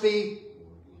must be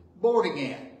born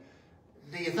again.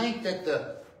 Do you think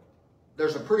that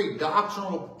there's a pretty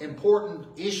doctrinal important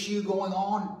issue going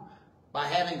on by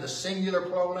having the singular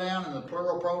pronoun and the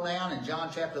plural pronoun in John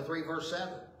chapter 3 verse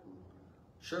 7?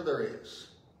 Sure there is.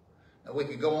 Now we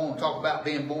could go on and talk about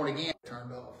being born again.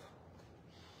 Turned off.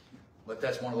 But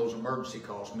that's one of those emergency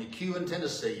calls. McEwen,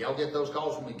 Tennessee. Y'all get those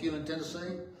calls from McEwen,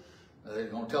 Tennessee? They're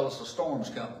going to tell us a storm's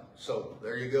coming. So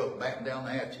there you go, batten down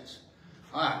the hatches.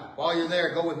 All right, while you're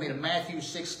there, go with me to Matthew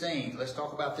 16. Let's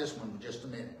talk about this one for just a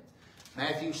minute.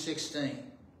 Matthew 16.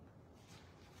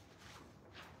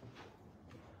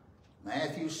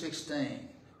 Matthew 16.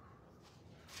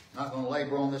 Not going to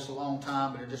labor on this a long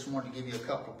time, but I just wanted to give you a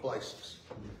couple of places.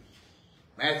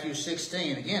 Matthew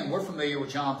 16. Again, we're familiar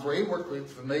with John 3. We're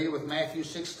familiar with Matthew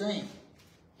 16.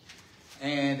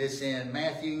 And it's in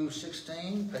Matthew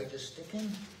 16. Page is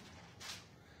sticking.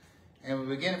 And we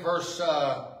begin at verse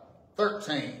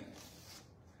 13.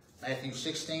 Matthew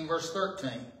 16, verse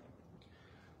 13.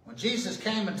 When Jesus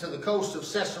came into the coast of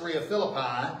Caesarea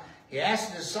Philippi, he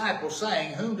asked the disciples,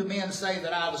 saying, Whom do men say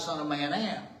that I, the Son of Man,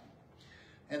 am?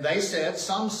 And they said,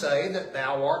 Some say that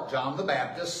thou art John the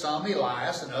Baptist, some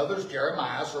Elias, and others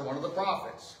Jeremiah, or one of the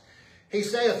prophets. He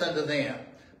saith unto them,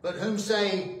 But whom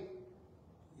say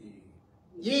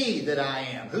ye that I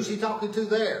am? Who's he talking to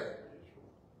there?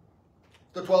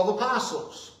 The 12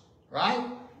 apostles, right?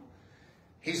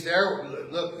 He's there,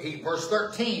 look, verse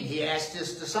 13, he asked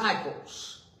his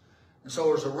disciples. And so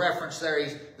there's a reference there,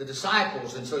 he's the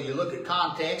disciples. And so you look at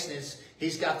context, and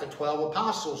he's got the 12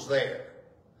 apostles there.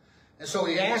 And so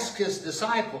he asked his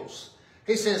disciples.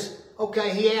 He says,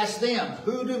 okay, he asked them,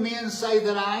 Who do men say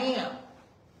that I am?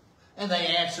 And they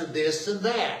answered this and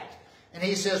that. And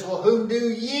he says, well, whom do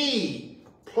ye,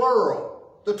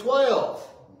 plural, the 12,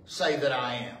 say that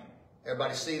I am?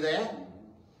 Everybody see that?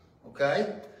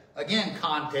 Okay. Again,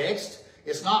 context.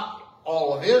 It's not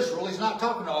all of Israel. He's not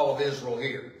talking to all of Israel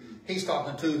here. He's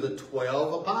talking to the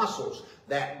 12 apostles.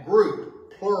 That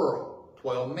group, plural,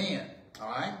 12 men. All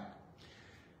right.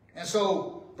 And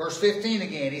so, verse 15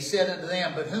 again, he said unto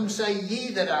them, But whom say ye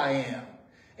that I am?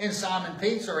 And Simon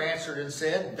Peter answered and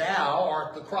said, Thou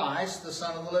art the Christ, the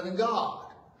Son of the living God.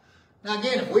 Now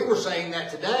again, if we were saying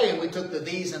that today, and we took the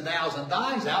these and thous and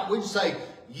thines out, we'd say,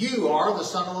 You are the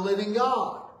Son of the living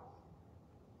God.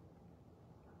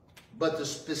 But the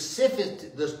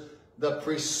specific, the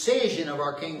precision of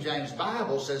our King James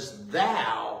Bible says,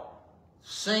 Thou,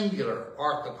 singular,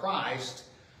 art the Christ,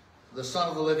 the Son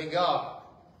of the living God.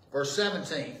 Verse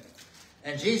 17,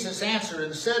 And Jesus answered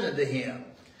and said unto him,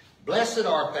 Blessed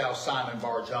art thou, Simon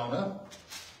Bar-Jonah,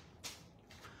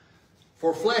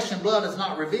 for flesh and blood hath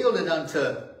not revealed it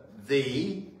unto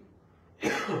thee.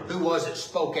 Who was it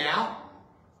spoke out?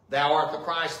 Thou art the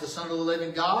Christ, the Son of the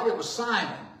living God. It was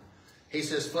Simon. He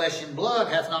says, Flesh and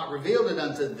blood hath not revealed it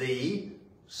unto thee,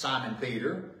 Simon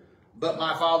Peter, but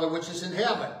my Father which is in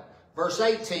heaven. Verse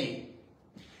 18,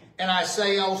 And I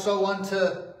say also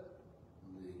unto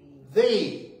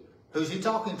thee. Who's he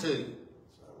talking to?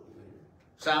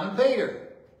 Simon Peter.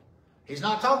 He's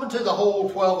not talking to the whole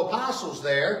 12 apostles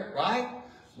there, right?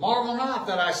 Marvel not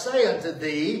that I say unto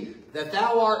thee that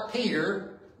thou art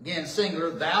Peter, again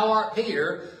singular, thou art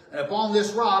Peter, and upon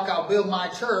this rock I'll build my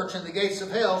church, and the gates of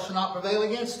hell shall not prevail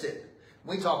against it.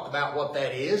 We talked about what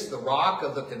that is, the rock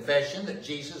of the confession that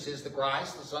Jesus is the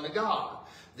Christ, the Son of God.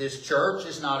 This church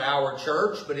is not our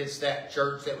church, but it's that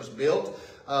church that was built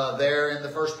there in the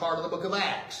first part of the book of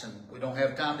Acts. And we don't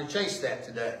have time to chase that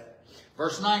today.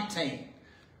 Verse 19.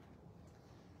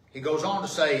 He goes on to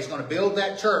say he's going to build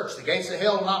that church. The gates of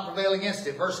hell will not prevail against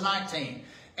it. Verse 19.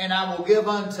 And I will give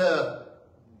unto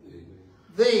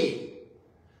thee.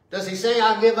 Does he say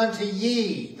I'll give unto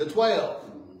ye, the 12?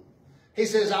 He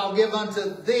says I'll give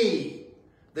unto thee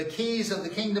the keys of the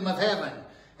kingdom of heaven.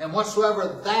 And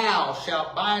whatsoever thou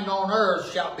shalt bind on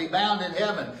earth shall be bound in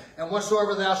heaven. And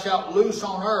whatsoever thou shalt loose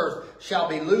on earth shall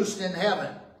be loosed in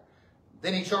heaven.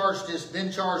 Then he charged his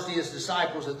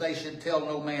disciples that they should tell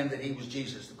no man that he was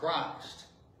Jesus the Christ.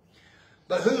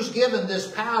 But who's given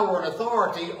this power and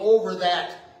authority over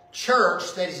that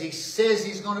church that he says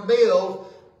he's going to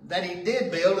build, that he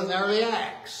did build in the early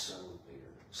Acts?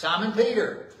 Simon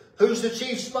Peter. Who's the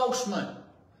chief spokesman?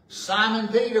 Simon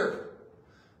Peter.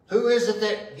 Who is it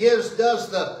that does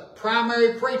the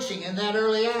primary preaching in that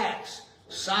early Acts?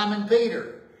 Simon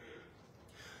Peter.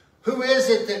 Who is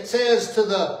it that says to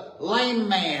the lame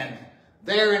man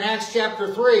there in Acts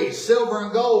chapter 3, Silver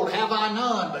and gold have I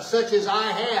none, but such as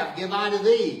I have give I to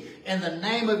thee. In the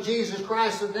name of Jesus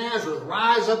Christ of Nazareth,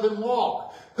 rise up and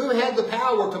walk. Who had the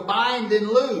power to bind and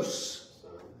loose?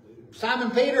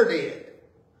 Simon Peter did.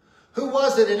 Who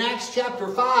was it in Acts chapter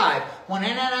 5 when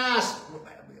Ananias...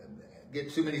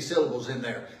 Get too many syllables in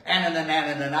there.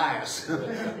 Ananias.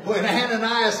 When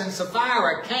Ananias and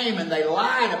Sapphira came and they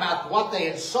lied about what they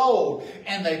had sold,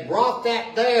 and they brought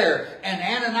that there, and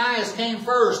Ananias came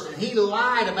first, and he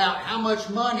lied about how much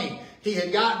money he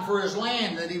had gotten for his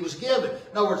land that he was given.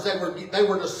 In other words, they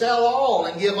were to sell all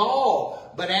and give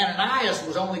all, but Ananias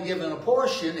was only given a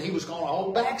portion. He was going to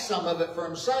hold back some of it for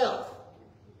himself.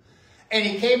 And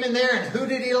he came in there, and who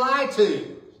did he lie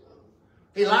to?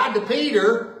 He lied to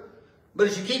Peter. But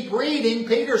as you keep reading,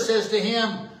 Peter says to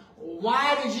him,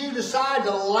 why did you decide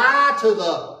to lie to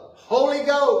the Holy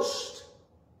Ghost?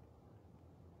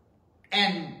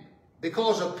 And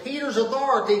because of Peter's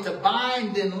authority to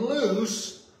bind and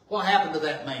loose, what happened to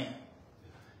that man?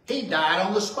 He died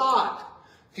on the spot.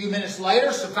 A few minutes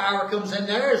later, Sapphira comes in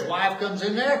there, his wife comes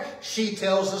in there, she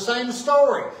tells the same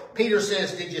story. Peter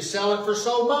says, did you sell it for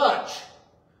so much?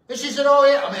 And she said, oh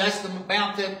yeah, I mean that's the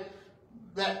amount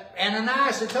that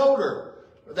Ananias had told her,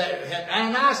 that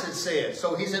Ananias had said.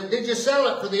 So he said, did you sell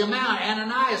it for the amount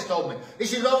Ananias told me? He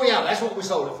said, oh yeah, that's what we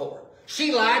sold it for.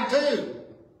 She lied too.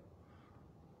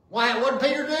 Why, what did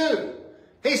Peter do?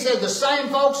 He said, the same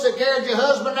folks that carried your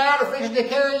husband out are fixing to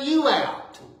carry you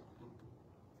out.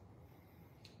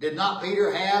 Did not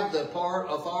Peter have the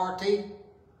authority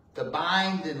to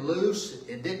bind and loose?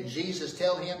 And didn't Jesus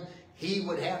tell him he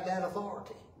would have that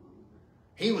authority?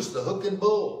 He was the hook and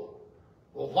bull.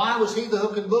 Well, why was he the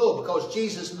hook and bull? Because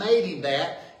Jesus made him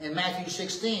that in Matthew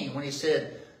 16 when he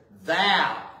said,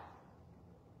 thou,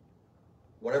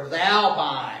 whatever thou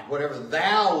bind, whatever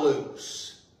thou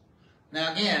loose.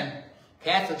 Now again,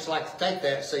 Catholics like to take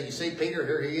that and say, you see, Peter,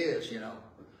 here he is, you know.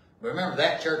 But remember,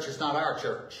 that church is not our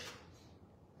church.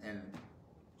 And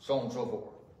so on and so forth.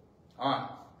 All right.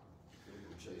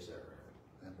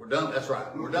 We're done. That's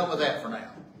right. We're done with that for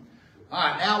now. All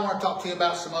right. Now I want to talk to you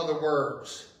about some other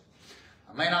words.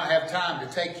 I may not have time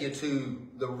to take you to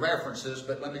the references,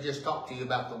 but let me just talk to you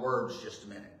about the words just a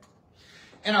minute.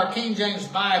 In our King James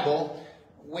Bible,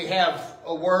 we have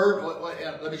a word.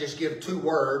 Let me just give two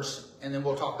words, and then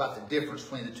we'll talk about the difference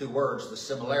between the two words, the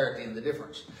similarity and the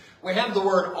difference. We have the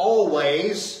word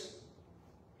always,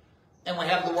 and we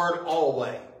have the word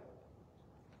always.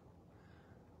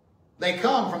 They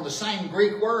come from the same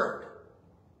Greek word.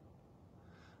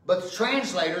 But the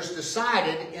translators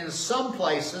decided in some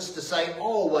places to say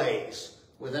always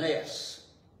with an S.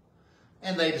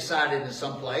 And they decided in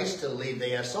some place to leave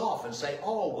the S off and say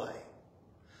always.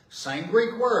 Same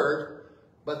Greek word,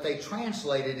 but they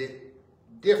translated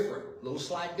it different, little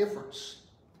slight difference.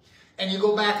 And you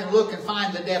go back and look and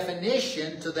find the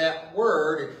definition to that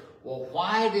word. Well,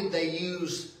 why did they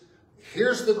use,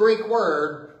 here's the Greek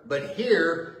word, but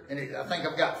here, and I think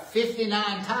I've got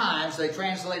 59 times they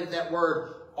translated that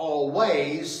word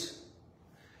always,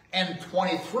 and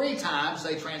 23 times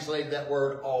they translated that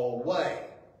word always.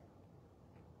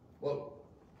 Well,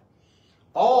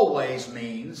 always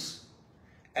means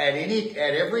at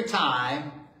every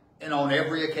time and on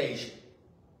every occasion.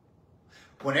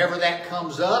 Whenever that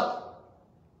comes up,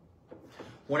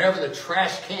 whenever the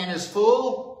trash can is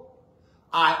full,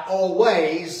 I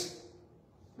always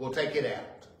will take it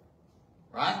out.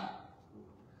 Right?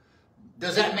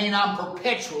 Does that mean I'm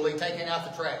perpetually taking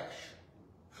out the trash?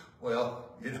 Well,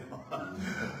 you know.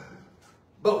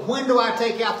 But when do I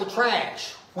take out the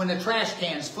trash? When the trash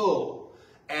can's full.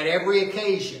 At every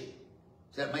occasion.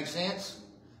 Does that make sense?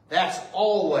 That's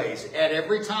always, at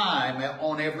every time,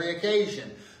 on every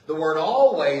occasion. The word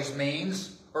always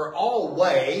means, or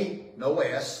always, no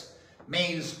S,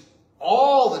 means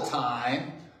all the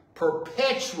time,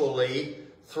 perpetually,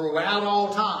 throughout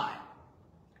all time.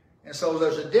 And so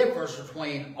there's a difference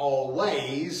between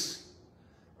always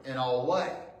and always.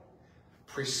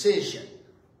 Precision.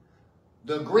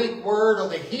 The Greek word or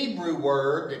the Hebrew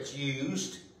word that's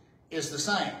used is the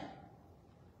same.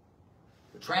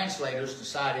 The translators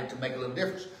decided to make a little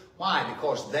difference. Why?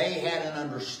 Because they had an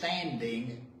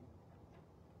understanding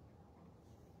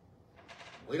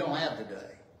we don't have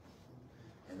today.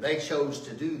 And they chose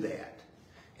to do that.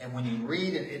 And when you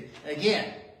read it,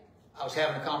 again, I was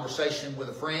having a conversation with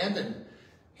a friend, and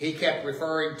he kept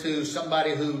referring to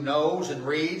somebody who knows and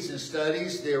reads and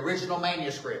studies the original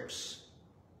manuscripts.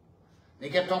 And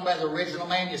he kept talking about the original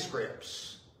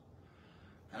manuscripts.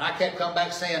 And I kept coming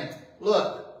back saying,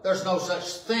 look, there's no such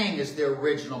thing as the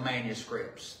original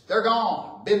manuscripts. They're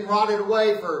gone, been rotted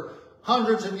away for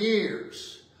hundreds of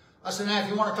years. I said, now if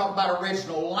you want to talk about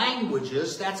original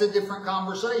languages, that's a different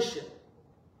conversation.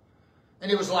 And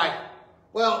he was like,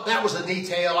 well, that was a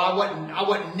detail. I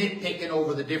wasn't nitpicking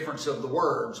over the difference of the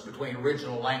words between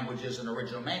original languages and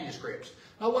original manuscripts.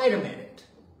 Now, wait a minute.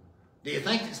 Do you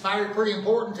think it's pretty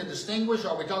important to distinguish?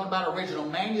 Are we talking about original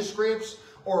manuscripts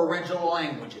or original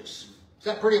languages? Is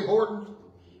that pretty important?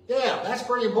 Yeah, that's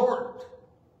pretty important.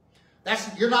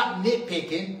 You're not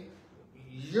nitpicking.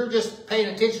 You're just paying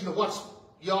attention to what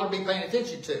you ought to be paying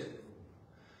attention to.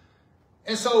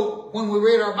 And so when we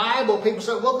read our Bible, people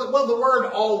say, well, the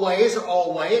word always or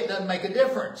always, it doesn't make a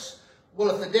difference. Well,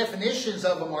 if the definitions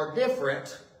of them are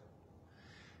different,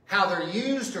 how they're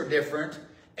used are different,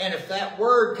 and if that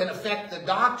word can affect the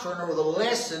doctrine or the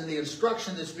lesson, the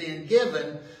instruction that's being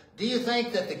given, Do you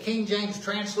think that the King James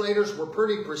translators were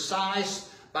pretty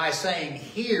precise by saying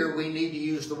here we need to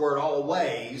use the word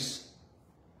always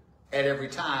at every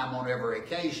time on every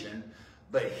occasion,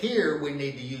 but here we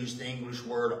need to use the English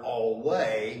word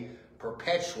always,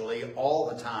 perpetually, all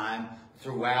the time,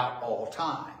 throughout all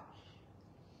time?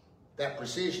 That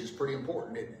precision is pretty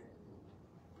important, isn't it?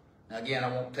 Now again, I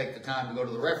won't take the time to go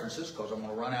to the references because I'm going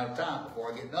to run out of time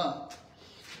before I get done.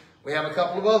 We have a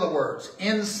couple of other words,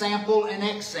 in-sample and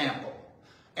ex-sample.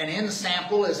 An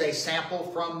in-sample is a sample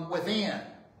from within.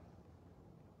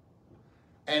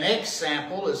 An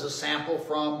ex-sample is a sample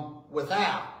from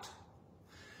without.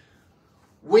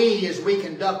 We, as we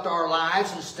conduct our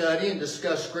lives and study and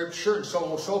discuss Scripture and so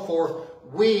on and so forth,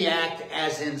 we act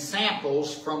as in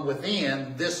samples from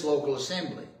within this local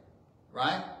assembly,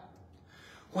 right?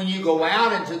 When you go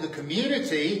out into the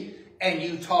community and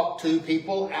you talk to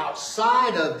people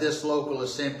outside of this local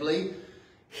assembly,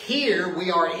 here we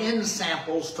are in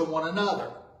samples to one another,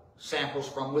 samples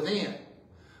from within.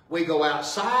 We go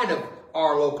outside of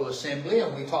our local assembly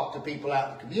and we talk to people out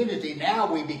in the community. Now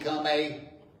we become an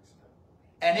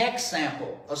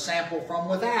ex-sample, a sample from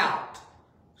without.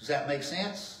 Does that make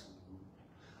sense?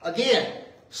 Again,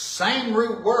 same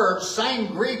root word,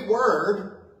 same Greek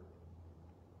word.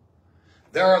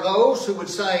 There are those who would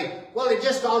say, well, it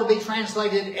just ought to be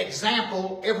translated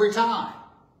example every time.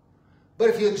 But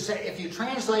if you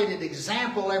translated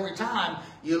example every time,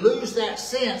 you lose that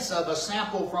sense of a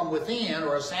sample from within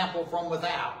or a sample from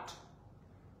without.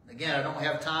 Again, I don't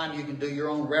have time. You can do your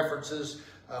own references.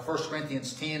 1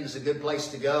 Corinthians 10 is a good place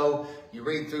to go. You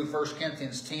read through 1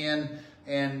 Corinthians 10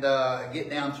 and get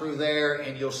down through there,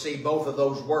 and you'll see both of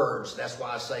those words. That's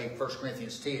why I say 1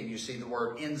 Corinthians 10. You see the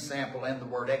word in-sample and the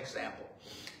word ex-sample.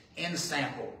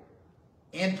 In-sample.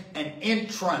 An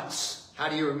entrance. How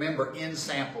do you remember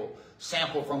in-sample?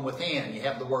 Sample from within. You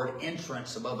have the word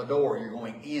entrance above a door. You're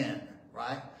going in,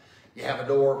 right? You have a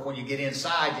door. When you get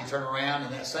inside, you turn around,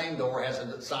 and that same door has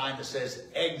a sign that says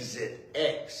exit,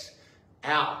 X,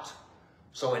 out.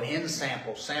 So an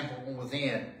in-sample, sample from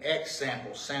within,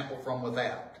 ex-sample, sample from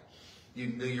without. You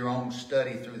can do your own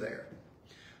study through there.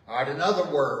 All right,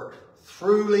 another word,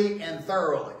 throughly and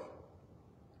thoroughly.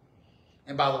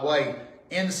 And by the way,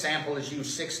 in-sample is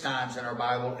used 6 times in our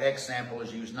Bible, ex-sample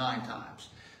is used 9 times.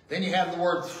 Then you have the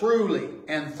word throughly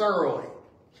and thoroughly.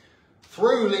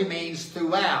 Throughly means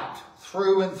throughout,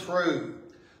 through and through.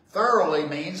 Thoroughly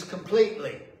means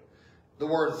completely. The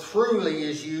word throughly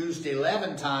is used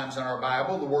 11 times in our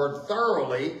Bible. The word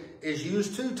thoroughly is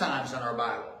used 2 times in our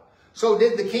Bible. So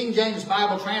did the King James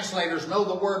Bible translators know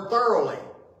the word thoroughly?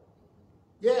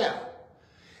 Yeah.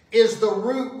 Is the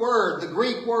root word, the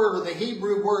Greek word or the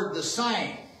Hebrew word the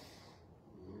same?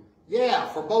 Yeah,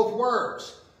 for both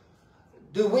words.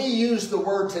 Do we use the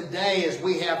word today as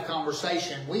we have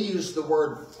conversation? We use the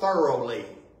word thoroughly.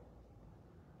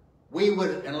 We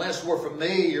would, unless we're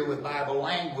familiar with Bible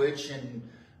language and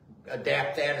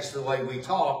adapt that as the way we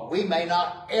talk, we may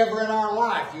not ever in our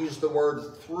life use the word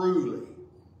throughly.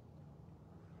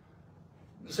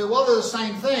 You say, well, they're the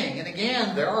same thing. And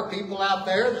again, there are people out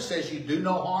there that says you do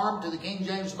no harm to the King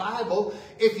James Bible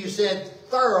if you said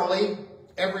thoroughly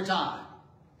every time.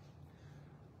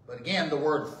 But again, the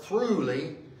word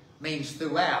throughly means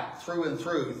throughout, through and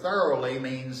through. Thoroughly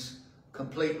means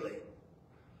completely.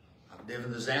 I've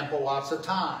given the example lots of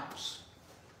times.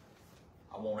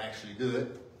 I won't actually do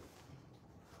it.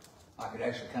 I could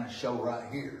actually kind of show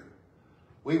right here.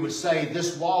 We would say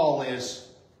this wall is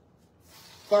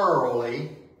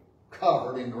thoroughly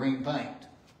covered in green paint.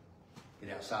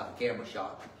 Get outside the camera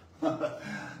shot.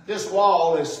 This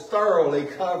wall is thoroughly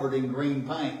covered in green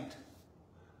paint.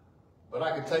 But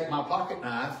I could take my pocket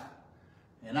knife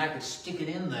and I could stick it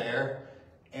in there,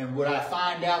 and would I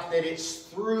find out that it's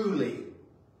throughly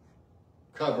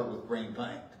covered with green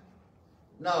paint?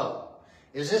 No.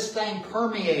 Is this thing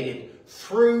permeated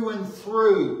through and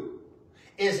through?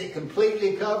 Is it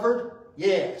completely covered?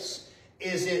 Yes.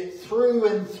 Is it through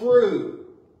and through?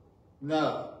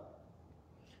 No.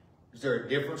 Is there a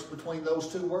difference between those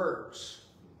 2 words?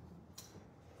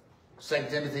 2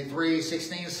 Timothy 3,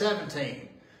 16 and 17.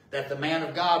 That the man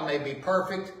of God may be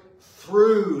perfect,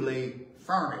 throughly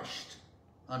furnished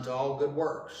unto all good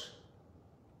works.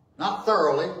 Not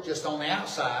thoroughly, just on the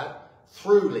outside,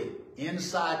 throughly,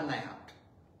 inside and out.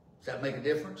 Does that make a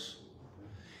difference?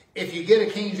 If you get a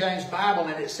King James Bible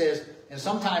and it says, and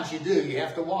sometimes you do, you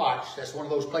have to watch. That's one of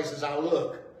those places I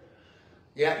look.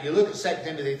 Yeah, you look at 2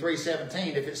 Timothy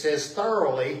 3:17. If it says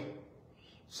thoroughly,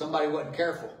 somebody wasn't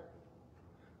careful.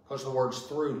 Because the word's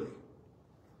throughly.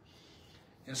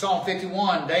 In Psalm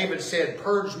 51, David said,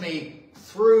 purge me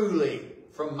throughly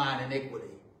from mine iniquity.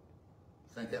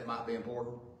 I think that might be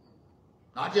important.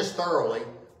 Not just thoroughly,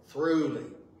 throughly.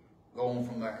 Go on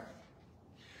from there.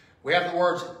 We have the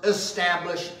words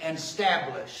establish and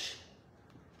stablish.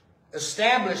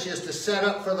 Establish is to set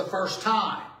up for the first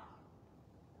time.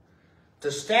 To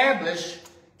establish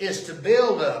is to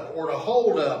build up or to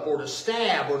hold up or to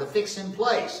stab or to fix in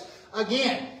place.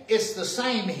 Again, it's the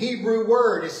same Hebrew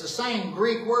word. It's the same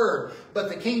Greek word. But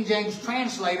the King James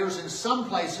translators in some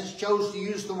places chose to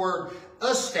use the word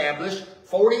establish.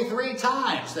 43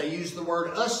 times they use the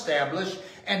word establish,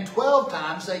 and 12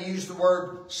 times they use the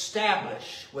word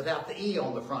stablish without the E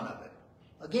on the front of it.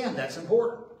 Again, that's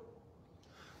important.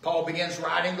 Paul begins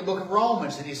writing the book of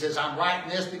Romans, and he says, I'm writing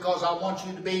this because I want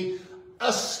you to be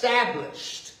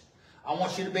established. I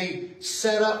want you to be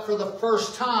set up for the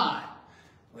first time.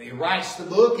 When he writes the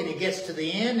book and he gets to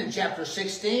the end in chapter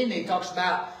 16, he talks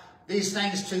about these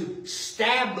things to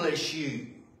establish you,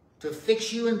 to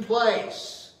fix you in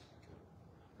place.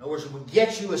 In other words, we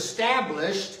get you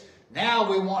established.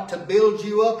 Now we want to build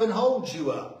you up and hold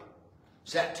you up.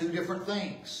 Is that two different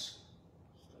things?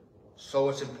 So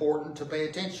it's important to pay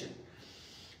attention.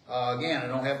 Again, I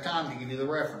don't have time to give you the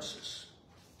references.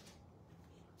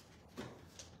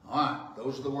 All right,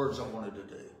 those are the words I wanted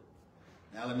to do.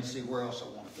 Now let me see where else I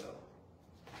want to go.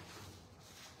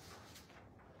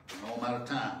 I know I'm out of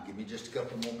time. Give me just a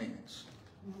couple more minutes.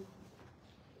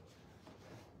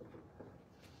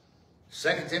 2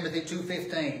 Timothy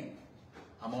 2:15.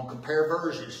 I'm going to compare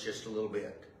versions just a little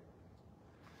bit.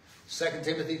 2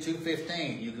 Timothy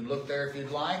 2:15. You can look there if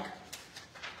you'd like.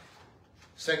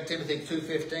 2 Timothy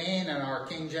 2:15 in our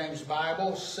King James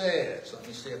Bible says, let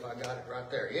me see if I got it right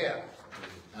there. Yeah,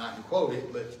 and I can quote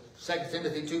it, but 2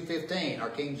 Timothy 2:15, our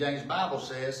King James Bible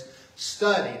says,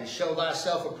 study to show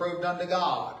thyself approved unto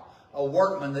God, a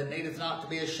workman that needeth not to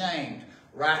be ashamed,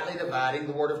 rightly dividing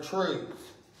the word of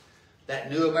truth. That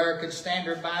New American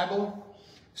Standard Bible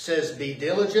says, be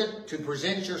diligent to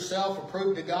present yourself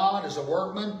approved to God as a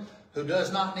workman who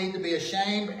does not need to be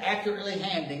ashamed, accurately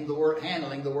handling the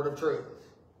word of truth.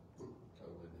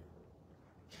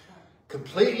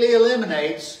 Completely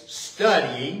eliminates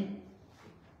studying,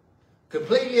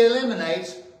 completely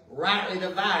eliminates rightly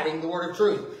dividing the word of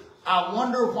truth. I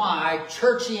wonder why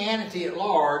churchianity at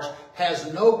large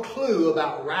has no clue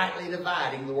about rightly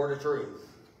dividing the word of truth.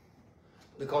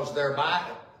 Because their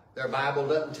Bible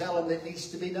doesn't tell them it needs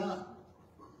to be done.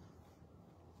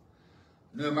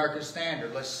 New American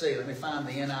Standard, let's see, let me find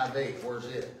the NIV. Where's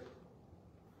it?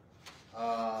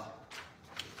 I'm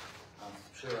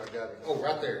sure I got it. Oh,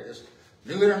 right there it is.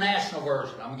 New International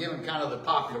Version. I'm giving kind of the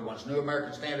popular ones. New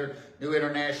American Standard, New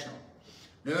International.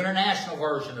 New International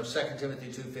Version of 2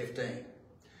 Timothy 2:15.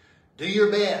 Do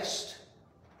your best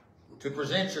to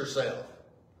present yourself.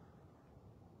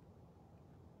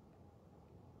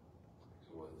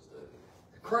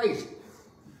 Crazy.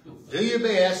 Do your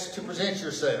best to present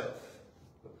yourself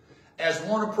as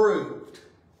one approved,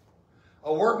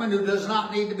 a workman who does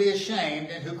not need to be ashamed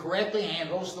and who correctly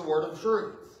handles the word of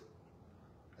truth.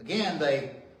 Again,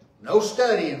 no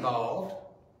study involved.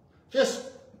 Just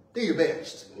do your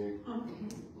best. You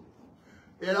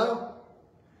know?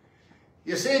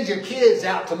 You send your kids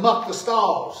out to muck the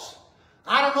stalls.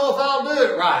 I don't know if I'll do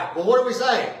it right. Well, what do we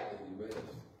say?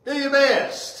 Do your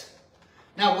best.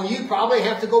 Now, will you probably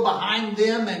have to go behind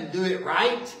them and do it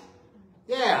right?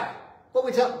 Yeah. What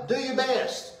we tell them, do your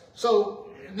best. So,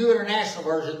 New International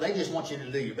Version, they just want you to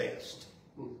do your best.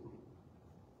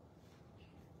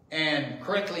 And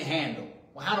correctly handle.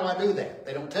 Well, how do I do that?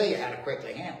 They don't tell you how to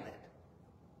correctly handle it.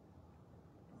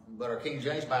 But our King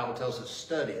James Bible tells us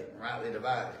study it and rightly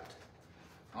divide it.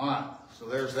 All right, so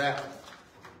there's that one.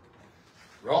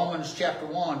 Romans chapter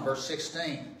 1, verse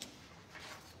 16.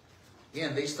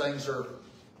 Again, these things are,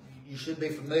 you should be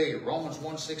familiar. Romans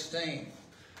 1:16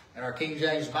 in our King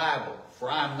James Bible. For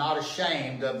I am not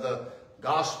ashamed of the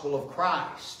gospel of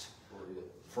Christ.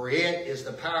 For it is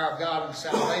the power of God and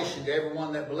salvation to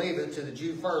everyone that believeth, to the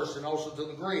Jew first and also to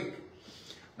the Greek.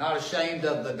 Not ashamed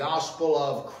of the gospel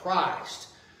of Christ.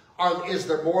 Is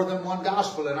there more than one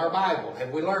gospel in our Bible?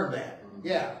 Have we learned that?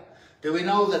 Yeah. Do we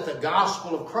know that the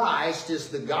gospel of Christ is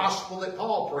the gospel that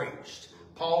Paul preached?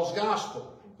 Paul's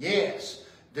gospel. Yes.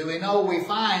 Do we know we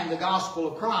find the gospel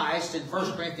of Christ in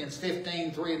 1 Corinthians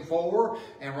 15, 3 and 4,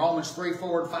 and Romans 3,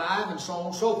 4 and 5, and so on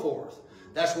and so forth.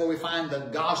 That's where we find the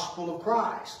gospel of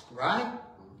Christ, right?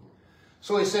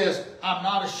 So he says, I'm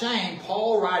not ashamed,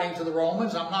 Paul writing to the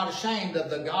Romans, I'm not ashamed of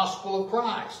the gospel of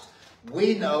Christ.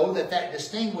 We know that that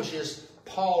distinguishes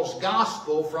Paul's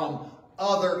gospel from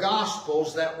other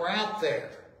gospels that were out there.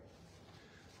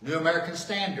 New American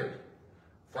Standard.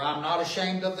 For I'm not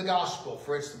ashamed of the gospel,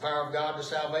 for it's the power of God to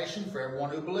salvation for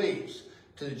everyone who believes.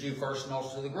 to the Jew first and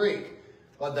also to the Greek.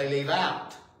 What they leave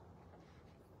out?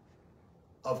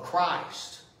 Of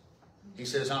Christ. He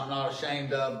says, I'm not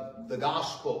ashamed of the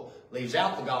gospel. Leaves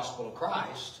out the gospel of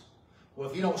Christ. Well,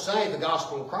 if you don't say the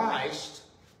gospel of Christ,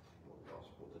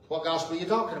 what gospel are you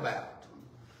talking about?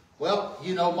 Well,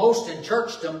 you know, most in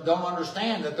churchdom don't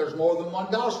understand that there's more than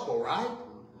one gospel, right?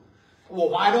 Well,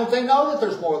 why don't they know that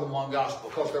there's more than one gospel?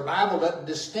 Because their Bible doesn't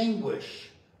distinguish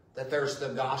that there's the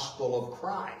gospel of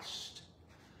Christ.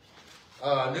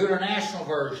 New International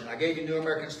Version. I gave you New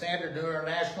American Standard. New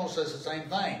International says the same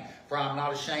thing. For I'm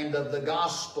not ashamed of the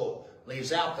gospel.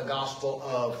 Leaves out the gospel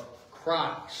of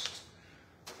Christ.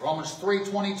 Romans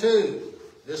 3:22.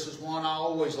 This is one I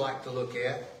always like to look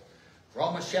at.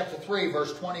 Romans chapter 3,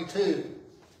 verse 22.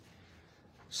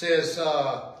 Says,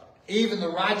 even the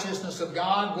righteousness of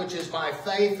God, which is by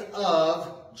faith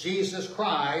of Jesus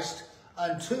Christ,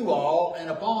 unto all and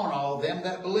upon all them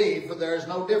that believe, for there is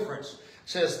no difference. It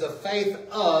says the faith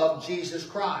of Jesus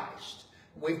Christ.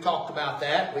 We've talked about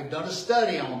that. We've done a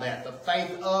study on that. The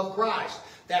faith of Christ.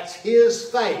 That's His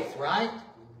faith, right?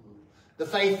 The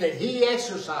faith that He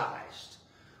exercised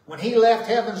when He left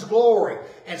heaven's glory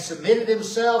and submitted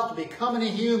Himself to becoming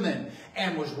a human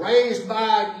and was raised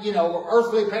by,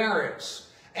 earthly parents,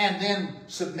 and then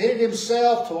submitted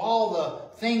Himself to all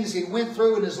the things He went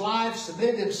through in His life,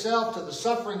 submitted Himself to the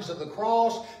sufferings of the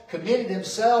cross, committed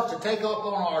Himself to take up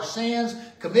on our sins,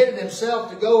 committed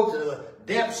Himself to go to the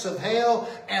depths of hell,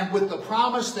 and with the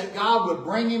promise that God would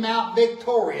bring Him out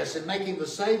victorious and make Him the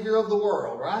Savior of the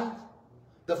world, right?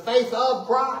 The faith of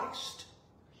Christ.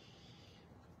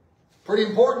 Pretty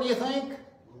important, you think?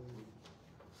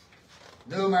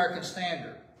 New American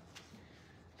Standard.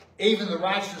 Even the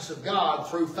righteousness of God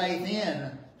through faith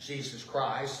in Jesus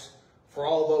Christ for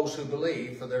all those who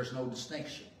believe, for there's no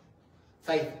distinction.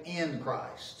 Faith in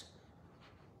Christ.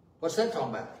 What's that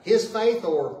talking about? His faith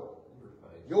or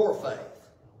your faith?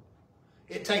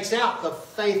 It takes out the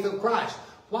faith of Christ.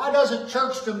 Why doesn't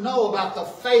churchdom know about the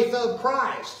faith of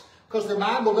Christ? Because their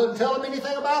Bible doesn't tell them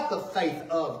anything about the faith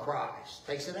of Christ.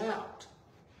 Takes it out.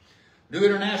 New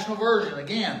International Version,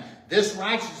 again, this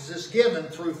righteousness is given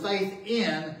through faith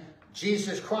in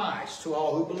Jesus Christ to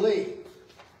all who believe.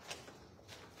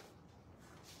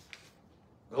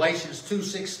 Galatians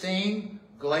 2:16,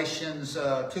 Galatians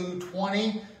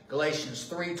 2:20, Galatians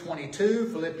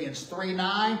 3:22, Philippians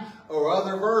 3:9, or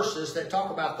other verses that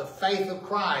talk about the faith of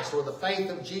Christ or the faith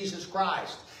of Jesus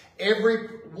Christ. Every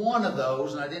one of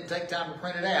those, and I didn't take time to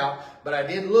print it out, but I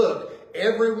did look,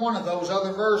 every one of those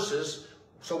other verses.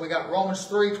 So we got Romans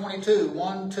 3:22,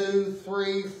 1, 2,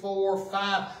 3, 4,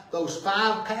 5, those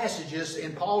 5 passages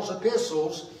in Paul's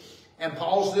epistles, and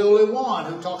Paul's the only one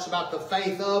who talks about the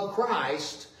faith of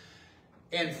Christ.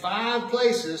 In 5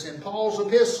 places in Paul's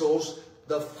epistles,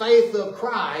 the faith of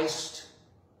Christ,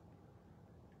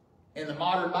 in the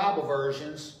modern Bible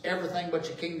versions, everything but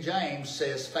your King James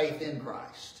says faith in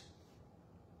Christ.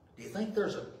 Do you think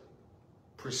there's a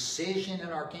precision in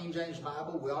our King James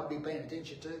Bible we ought to be paying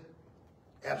attention to?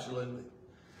 Absolutely.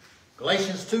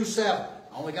 Galatians 2:7.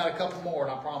 I only got a couple more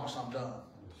and I promise I'm done.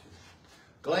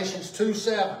 Galatians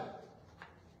 2:7.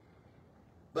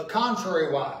 But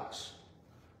contrariwise,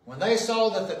 when they saw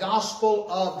that the gospel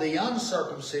of the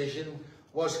uncircumcision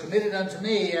was committed unto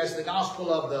me as the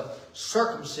gospel of the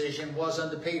circumcision was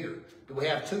unto Peter. Do we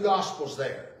have 2 gospels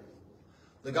there?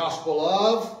 The gospel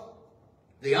of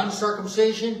the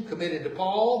uncircumcision committed to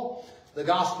Paul. The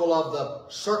gospel of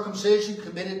the circumcision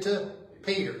committed to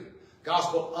Peter.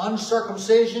 Gospel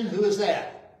uncircumcision, who is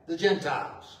that? The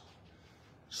Gentiles.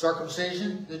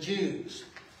 Circumcision, the Jews.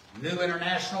 New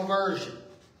International Version.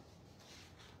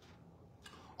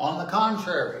 On the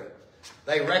contrary,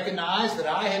 they recognized that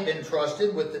I had been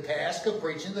trusted with the task of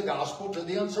preaching the gospel to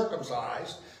the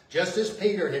uncircumcised, just as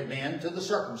Peter had been to the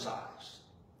circumcised.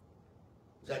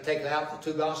 Does that take out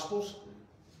the 2 gospels?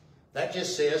 That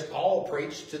just says Paul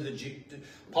preached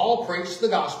the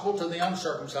gospel to the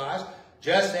uncircumcised,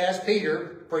 just as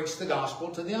Peter preached the gospel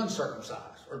to the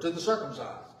uncircumcised, or to the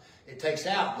circumcised. It takes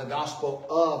out the gospel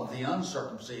of the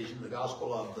uncircumcision, the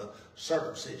gospel of the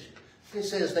circumcision. It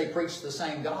says they preached the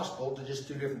same gospel to just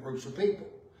 2 different groups of people.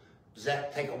 Does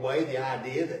that take away the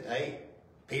idea that, hey,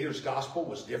 Peter's gospel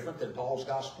was different than Paul's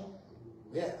gospel?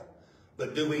 Yeah.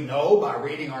 But do we know by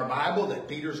reading our Bible that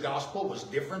Peter's gospel was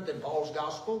different than Paul's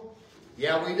gospel?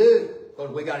 Yeah, we do,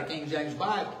 because we got a King James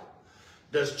Bible.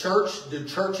 Do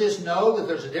churches know that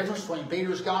there's a difference between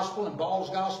Peter's gospel and Paul's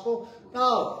gospel?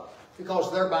 No, because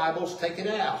their Bibles take it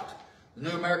out. The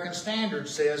New American Standard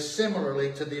says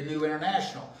similarly to the New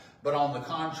International. But on the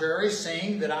contrary,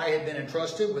 seeing that I had been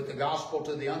entrusted with the gospel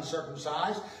to the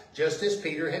uncircumcised, just as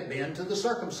Peter had been to the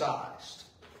circumcised.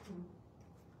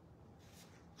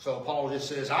 So Paul just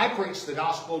says, I preach the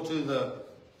gospel to the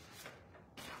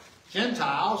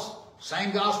Gentiles. Same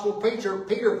gospel Peter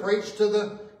preached to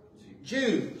the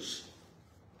Jews.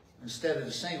 Instead of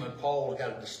distinguishing, Paul's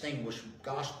got a distinguished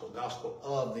gospel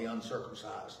of the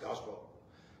uncircumcised, gospel,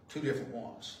 two different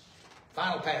ones.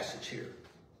 Final passage here,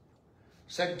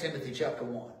 2 Timothy chapter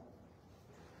 1,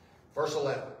 verse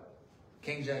 11,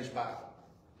 King James Bible.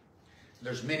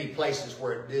 There's many places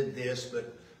where it did this,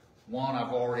 but one,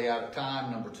 I've already out of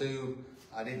time. Number two,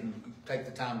 I didn't take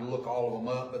the time to look all of them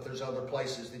up, but there's other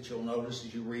places that you'll notice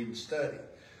as you read and study.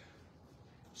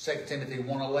 2 Timothy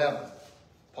 1:11.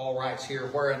 Paul writes here,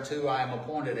 whereunto I am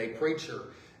appointed a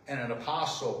preacher and an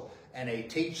apostle and a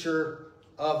teacher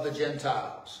of the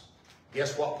Gentiles.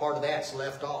 Guess what part of that's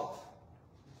left off?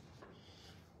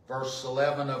 Verse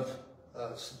 11 of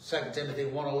 2 Timothy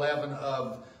 1:11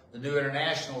 of the New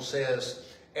International says,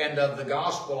 and of the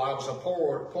gospel I was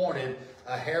appointed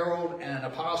a herald and an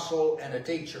apostle and a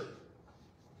teacher.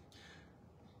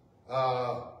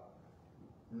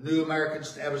 New American,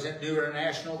 that was in New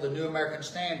International, the New American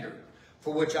Standard,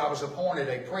 for which I was appointed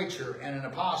a preacher and an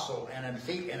apostle and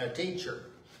a teacher.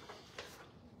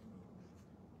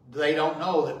 They don't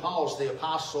know that Paul's the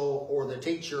apostle or the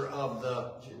teacher of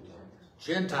the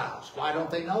Gentiles. Why don't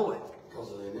they know it? Because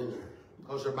it ain't in there.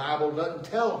 Because their Bible doesn't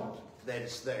tell them that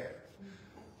it's there.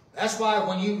 That's why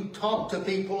when you talk to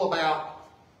people about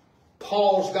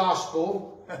Paul's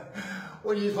gospel,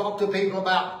 when you talk to people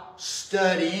about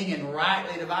studying and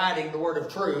rightly dividing the word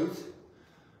of truth,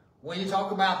 when you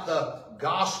talk about the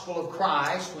gospel of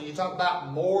Christ, when you talk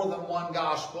about more than one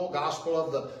gospel, gospel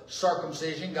of the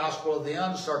circumcision, gospel of the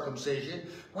uncircumcision,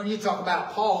 when you talk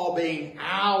about Paul being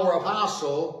our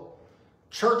apostle,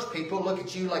 church people look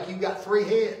at you like you've got three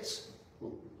heads.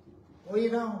 What are you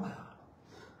talking about?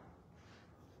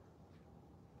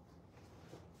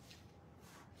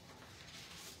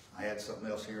 I had something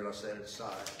else here and I set it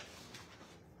aside.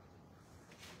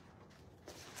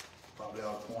 Probably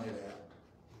ought to point it out.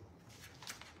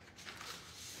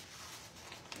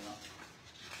 Yeah.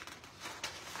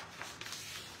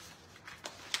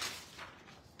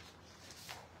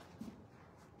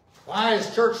 Why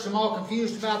is church all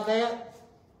confused about that?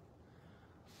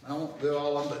 I won't do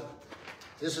all of them, but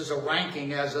this is a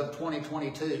ranking as of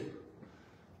 2022.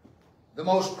 The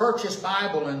most purchased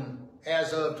Bible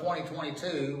as of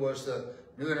 2022 was the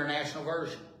New International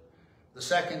Version. The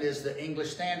second is the English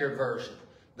Standard Version.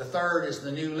 The third is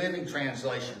the New Living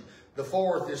Translation. The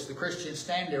fourth is the Christian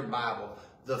Standard Bible.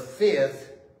 The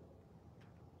fifth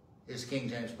is King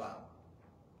James Bible.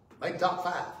 Make top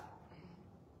 5.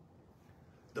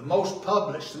 The most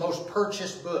published, the most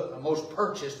purchased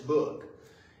book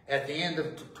at the end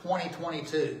of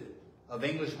 2022 of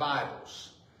English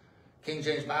Bibles. King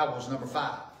James Bible was number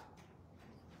 5.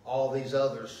 All these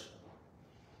others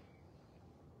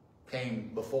came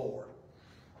before.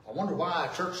 I wonder why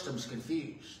churchdom's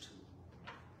confused.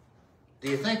 Do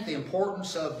you think the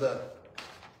importance of the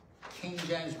King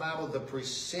James Bible, the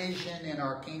precision in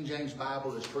our King James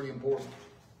Bible is pretty important?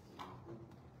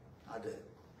 I do.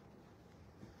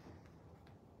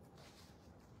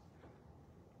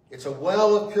 It's a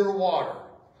well of pure water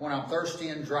when I'm thirsty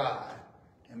and dry,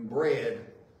 and bread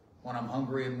when I'm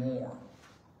hungry and warm.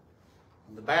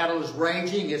 When the battle is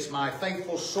raging, it's my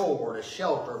faithful sword, a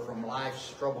shelter from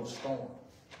life's troubled storm.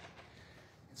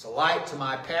 It's a light to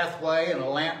my pathway and a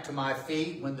lamp to my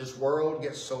feet when this world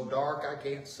gets so dark I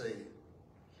can't see.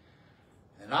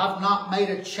 And I've not made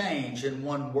a change in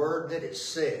one word that it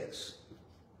says,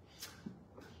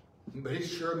 but it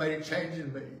sure made a change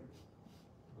in me.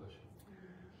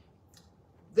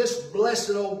 This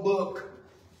blessed old book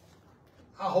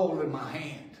I hold in my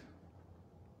hand.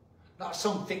 Not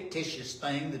some fictitious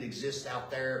thing that exists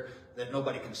out there that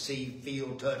nobody can see,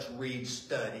 feel, touch, read,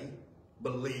 study,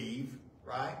 believe,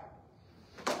 right?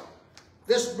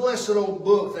 This blessed old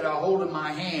book that I hold in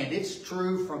my hand, it's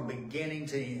true from beginning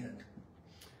to end.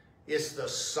 It's the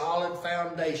solid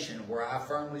foundation where I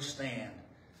firmly stand.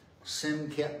 Sin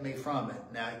kept me from it.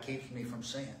 Now it keeps me from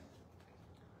sin.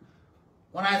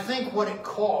 When I think what it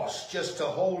costs just to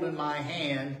hold in my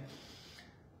hand,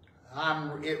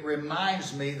 it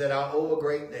reminds me that I owe a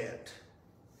great debt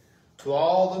to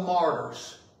all the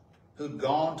martyrs who'd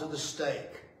gone to the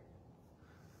stake.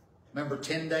 Remember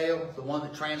Tyndale, the one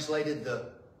that translated the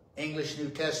English New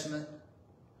Testament?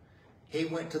 He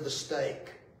went to the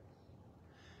stake.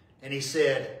 And he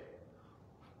said,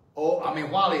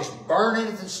 while he's burning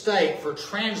at the stake for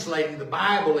translating the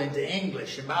Bible into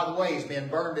English, and by the way, he's been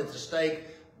burned at the stake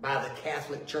by the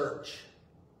Catholic Church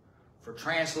for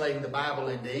translating the Bible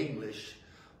into English.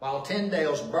 While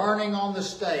Tyndale's burning on the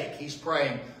stake, he's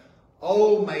praying,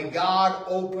 Oh, may God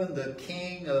open the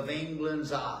King of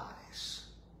England's eyes.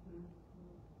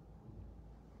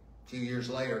 A few years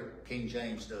later, King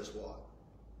James does what?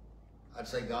 I'd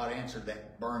say God answered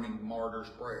that burning martyr's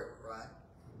prayer, right?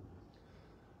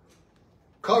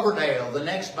 Coverdale, the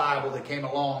next Bible that came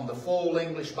along, the full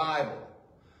English Bible.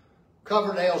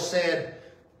 Coverdale said,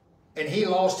 and he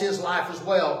lost his life as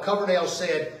well. Coverdale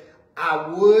said, I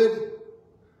would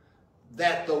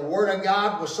that the Word of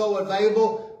God was so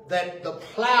available that the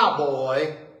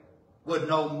plowboy would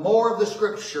know more of the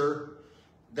Scripture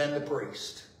than the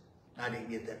priest. I didn't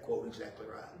get that quote exactly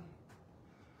right.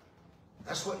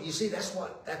 That's what, you see, that's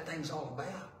what that thing's all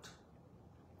about.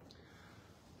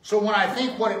 So when I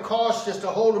think what it costs just to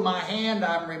hold in my hand,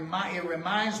 it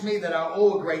reminds me that I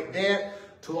owe a great debt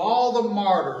to all the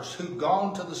martyrs who've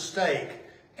gone to the stake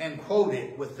and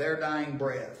quoted with their dying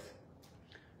breath.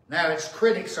 Now, its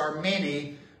critics are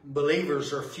many,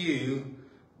 believers are few,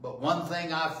 but one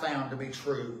thing I've found to be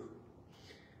true.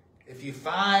 If you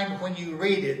find when you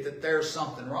read it that there's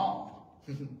something wrong,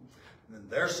 then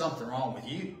there's something wrong with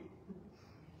you.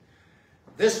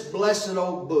 This blessed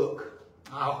old book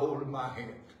I hold in my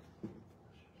hand.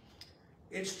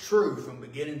 It's true from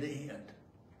beginning to end.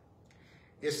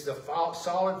 It's the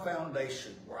solid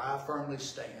foundation where I firmly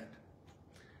stand.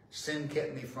 Sin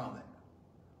kept me from it.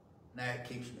 Now it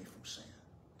keeps me from sin.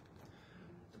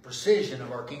 The precision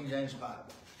of our King James Bible.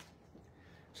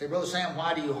 Say, Brother Sam,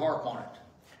 why do you harp on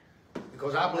it?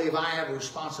 Because I believe I have a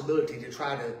responsibility to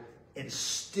try to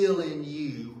instill in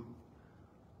you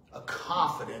a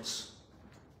confidence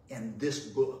in this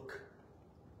book.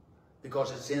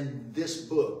 Because it's in this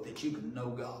book that you can know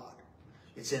God.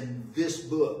 It's in this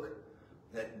book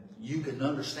that you can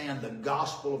understand the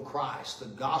gospel of Christ, the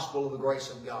gospel of the grace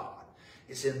of God.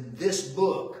 It's in this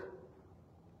book.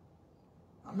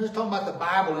 I'm just talking about the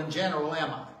Bible in general, am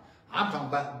I? I'm talking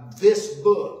about this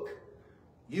book.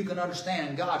 You can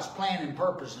understand God's plan and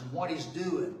purpose and what He's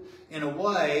doing in a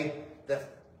way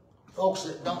that folks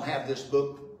that don't have this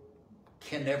book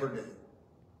can never do.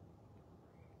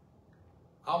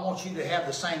 I want you to have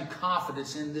the same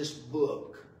confidence in this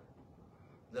book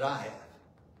that I have.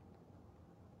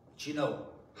 But you know,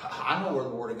 I know where the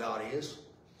Word of God is.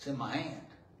 It's in my hand.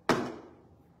 And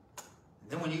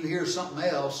then when you hear something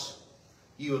else,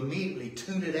 you immediately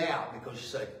tune it out because you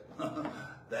say,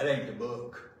 that ain't the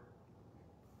book.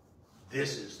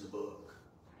 This is the book.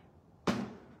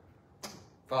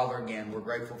 Father, again, we're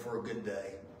grateful for a good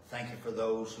day. Thank you for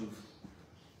those who've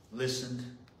listened.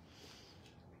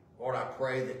 Lord, I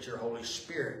pray that your Holy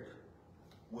Spirit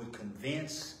would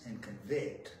convince and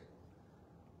convict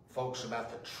folks about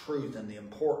the truth and the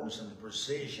importance and the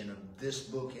precision of this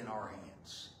book in our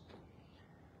hands.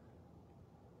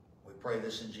 We pray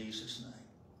this in Jesus' name.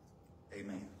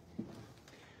 Amen.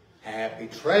 Happy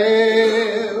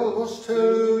trails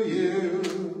to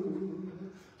you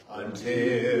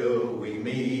until we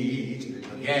meet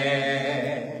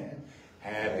again.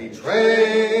 Happy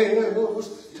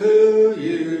trails to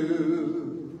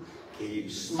you. Keep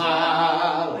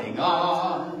smiling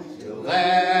on till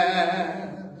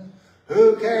then.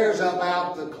 Who cares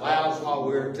about the clouds while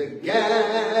we're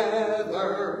together?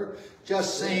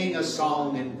 Just sing a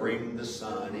song and bring the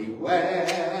sunny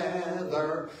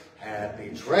weather. Happy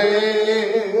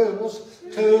trails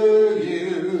to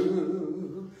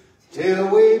you till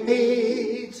we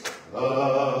meet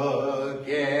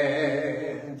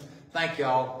again. Thank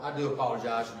y'all. I do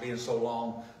apologize for being so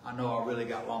long. I know I really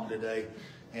got long today,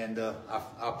 and I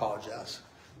apologize.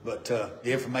 But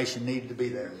the information needed to be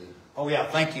there. Oh, yeah,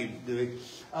 thank you, Dewey.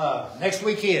 Next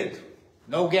weekend,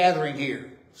 no gathering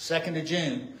here. 2nd of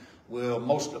June. A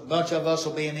bunch of us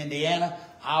will be in Indiana.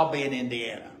 I'll be in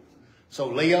Indiana. So,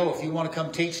 Leo, if you want to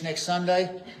come teach next Sunday,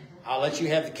 I'll let you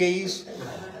have the keys.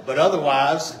 But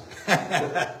otherwise,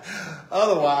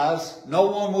 no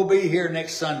one will be here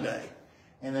next Sunday.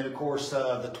 And then, of course,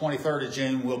 the 23rd of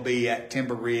June will be at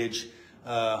Timber Ridge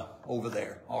over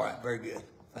there. All right, very good.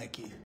 Thank you.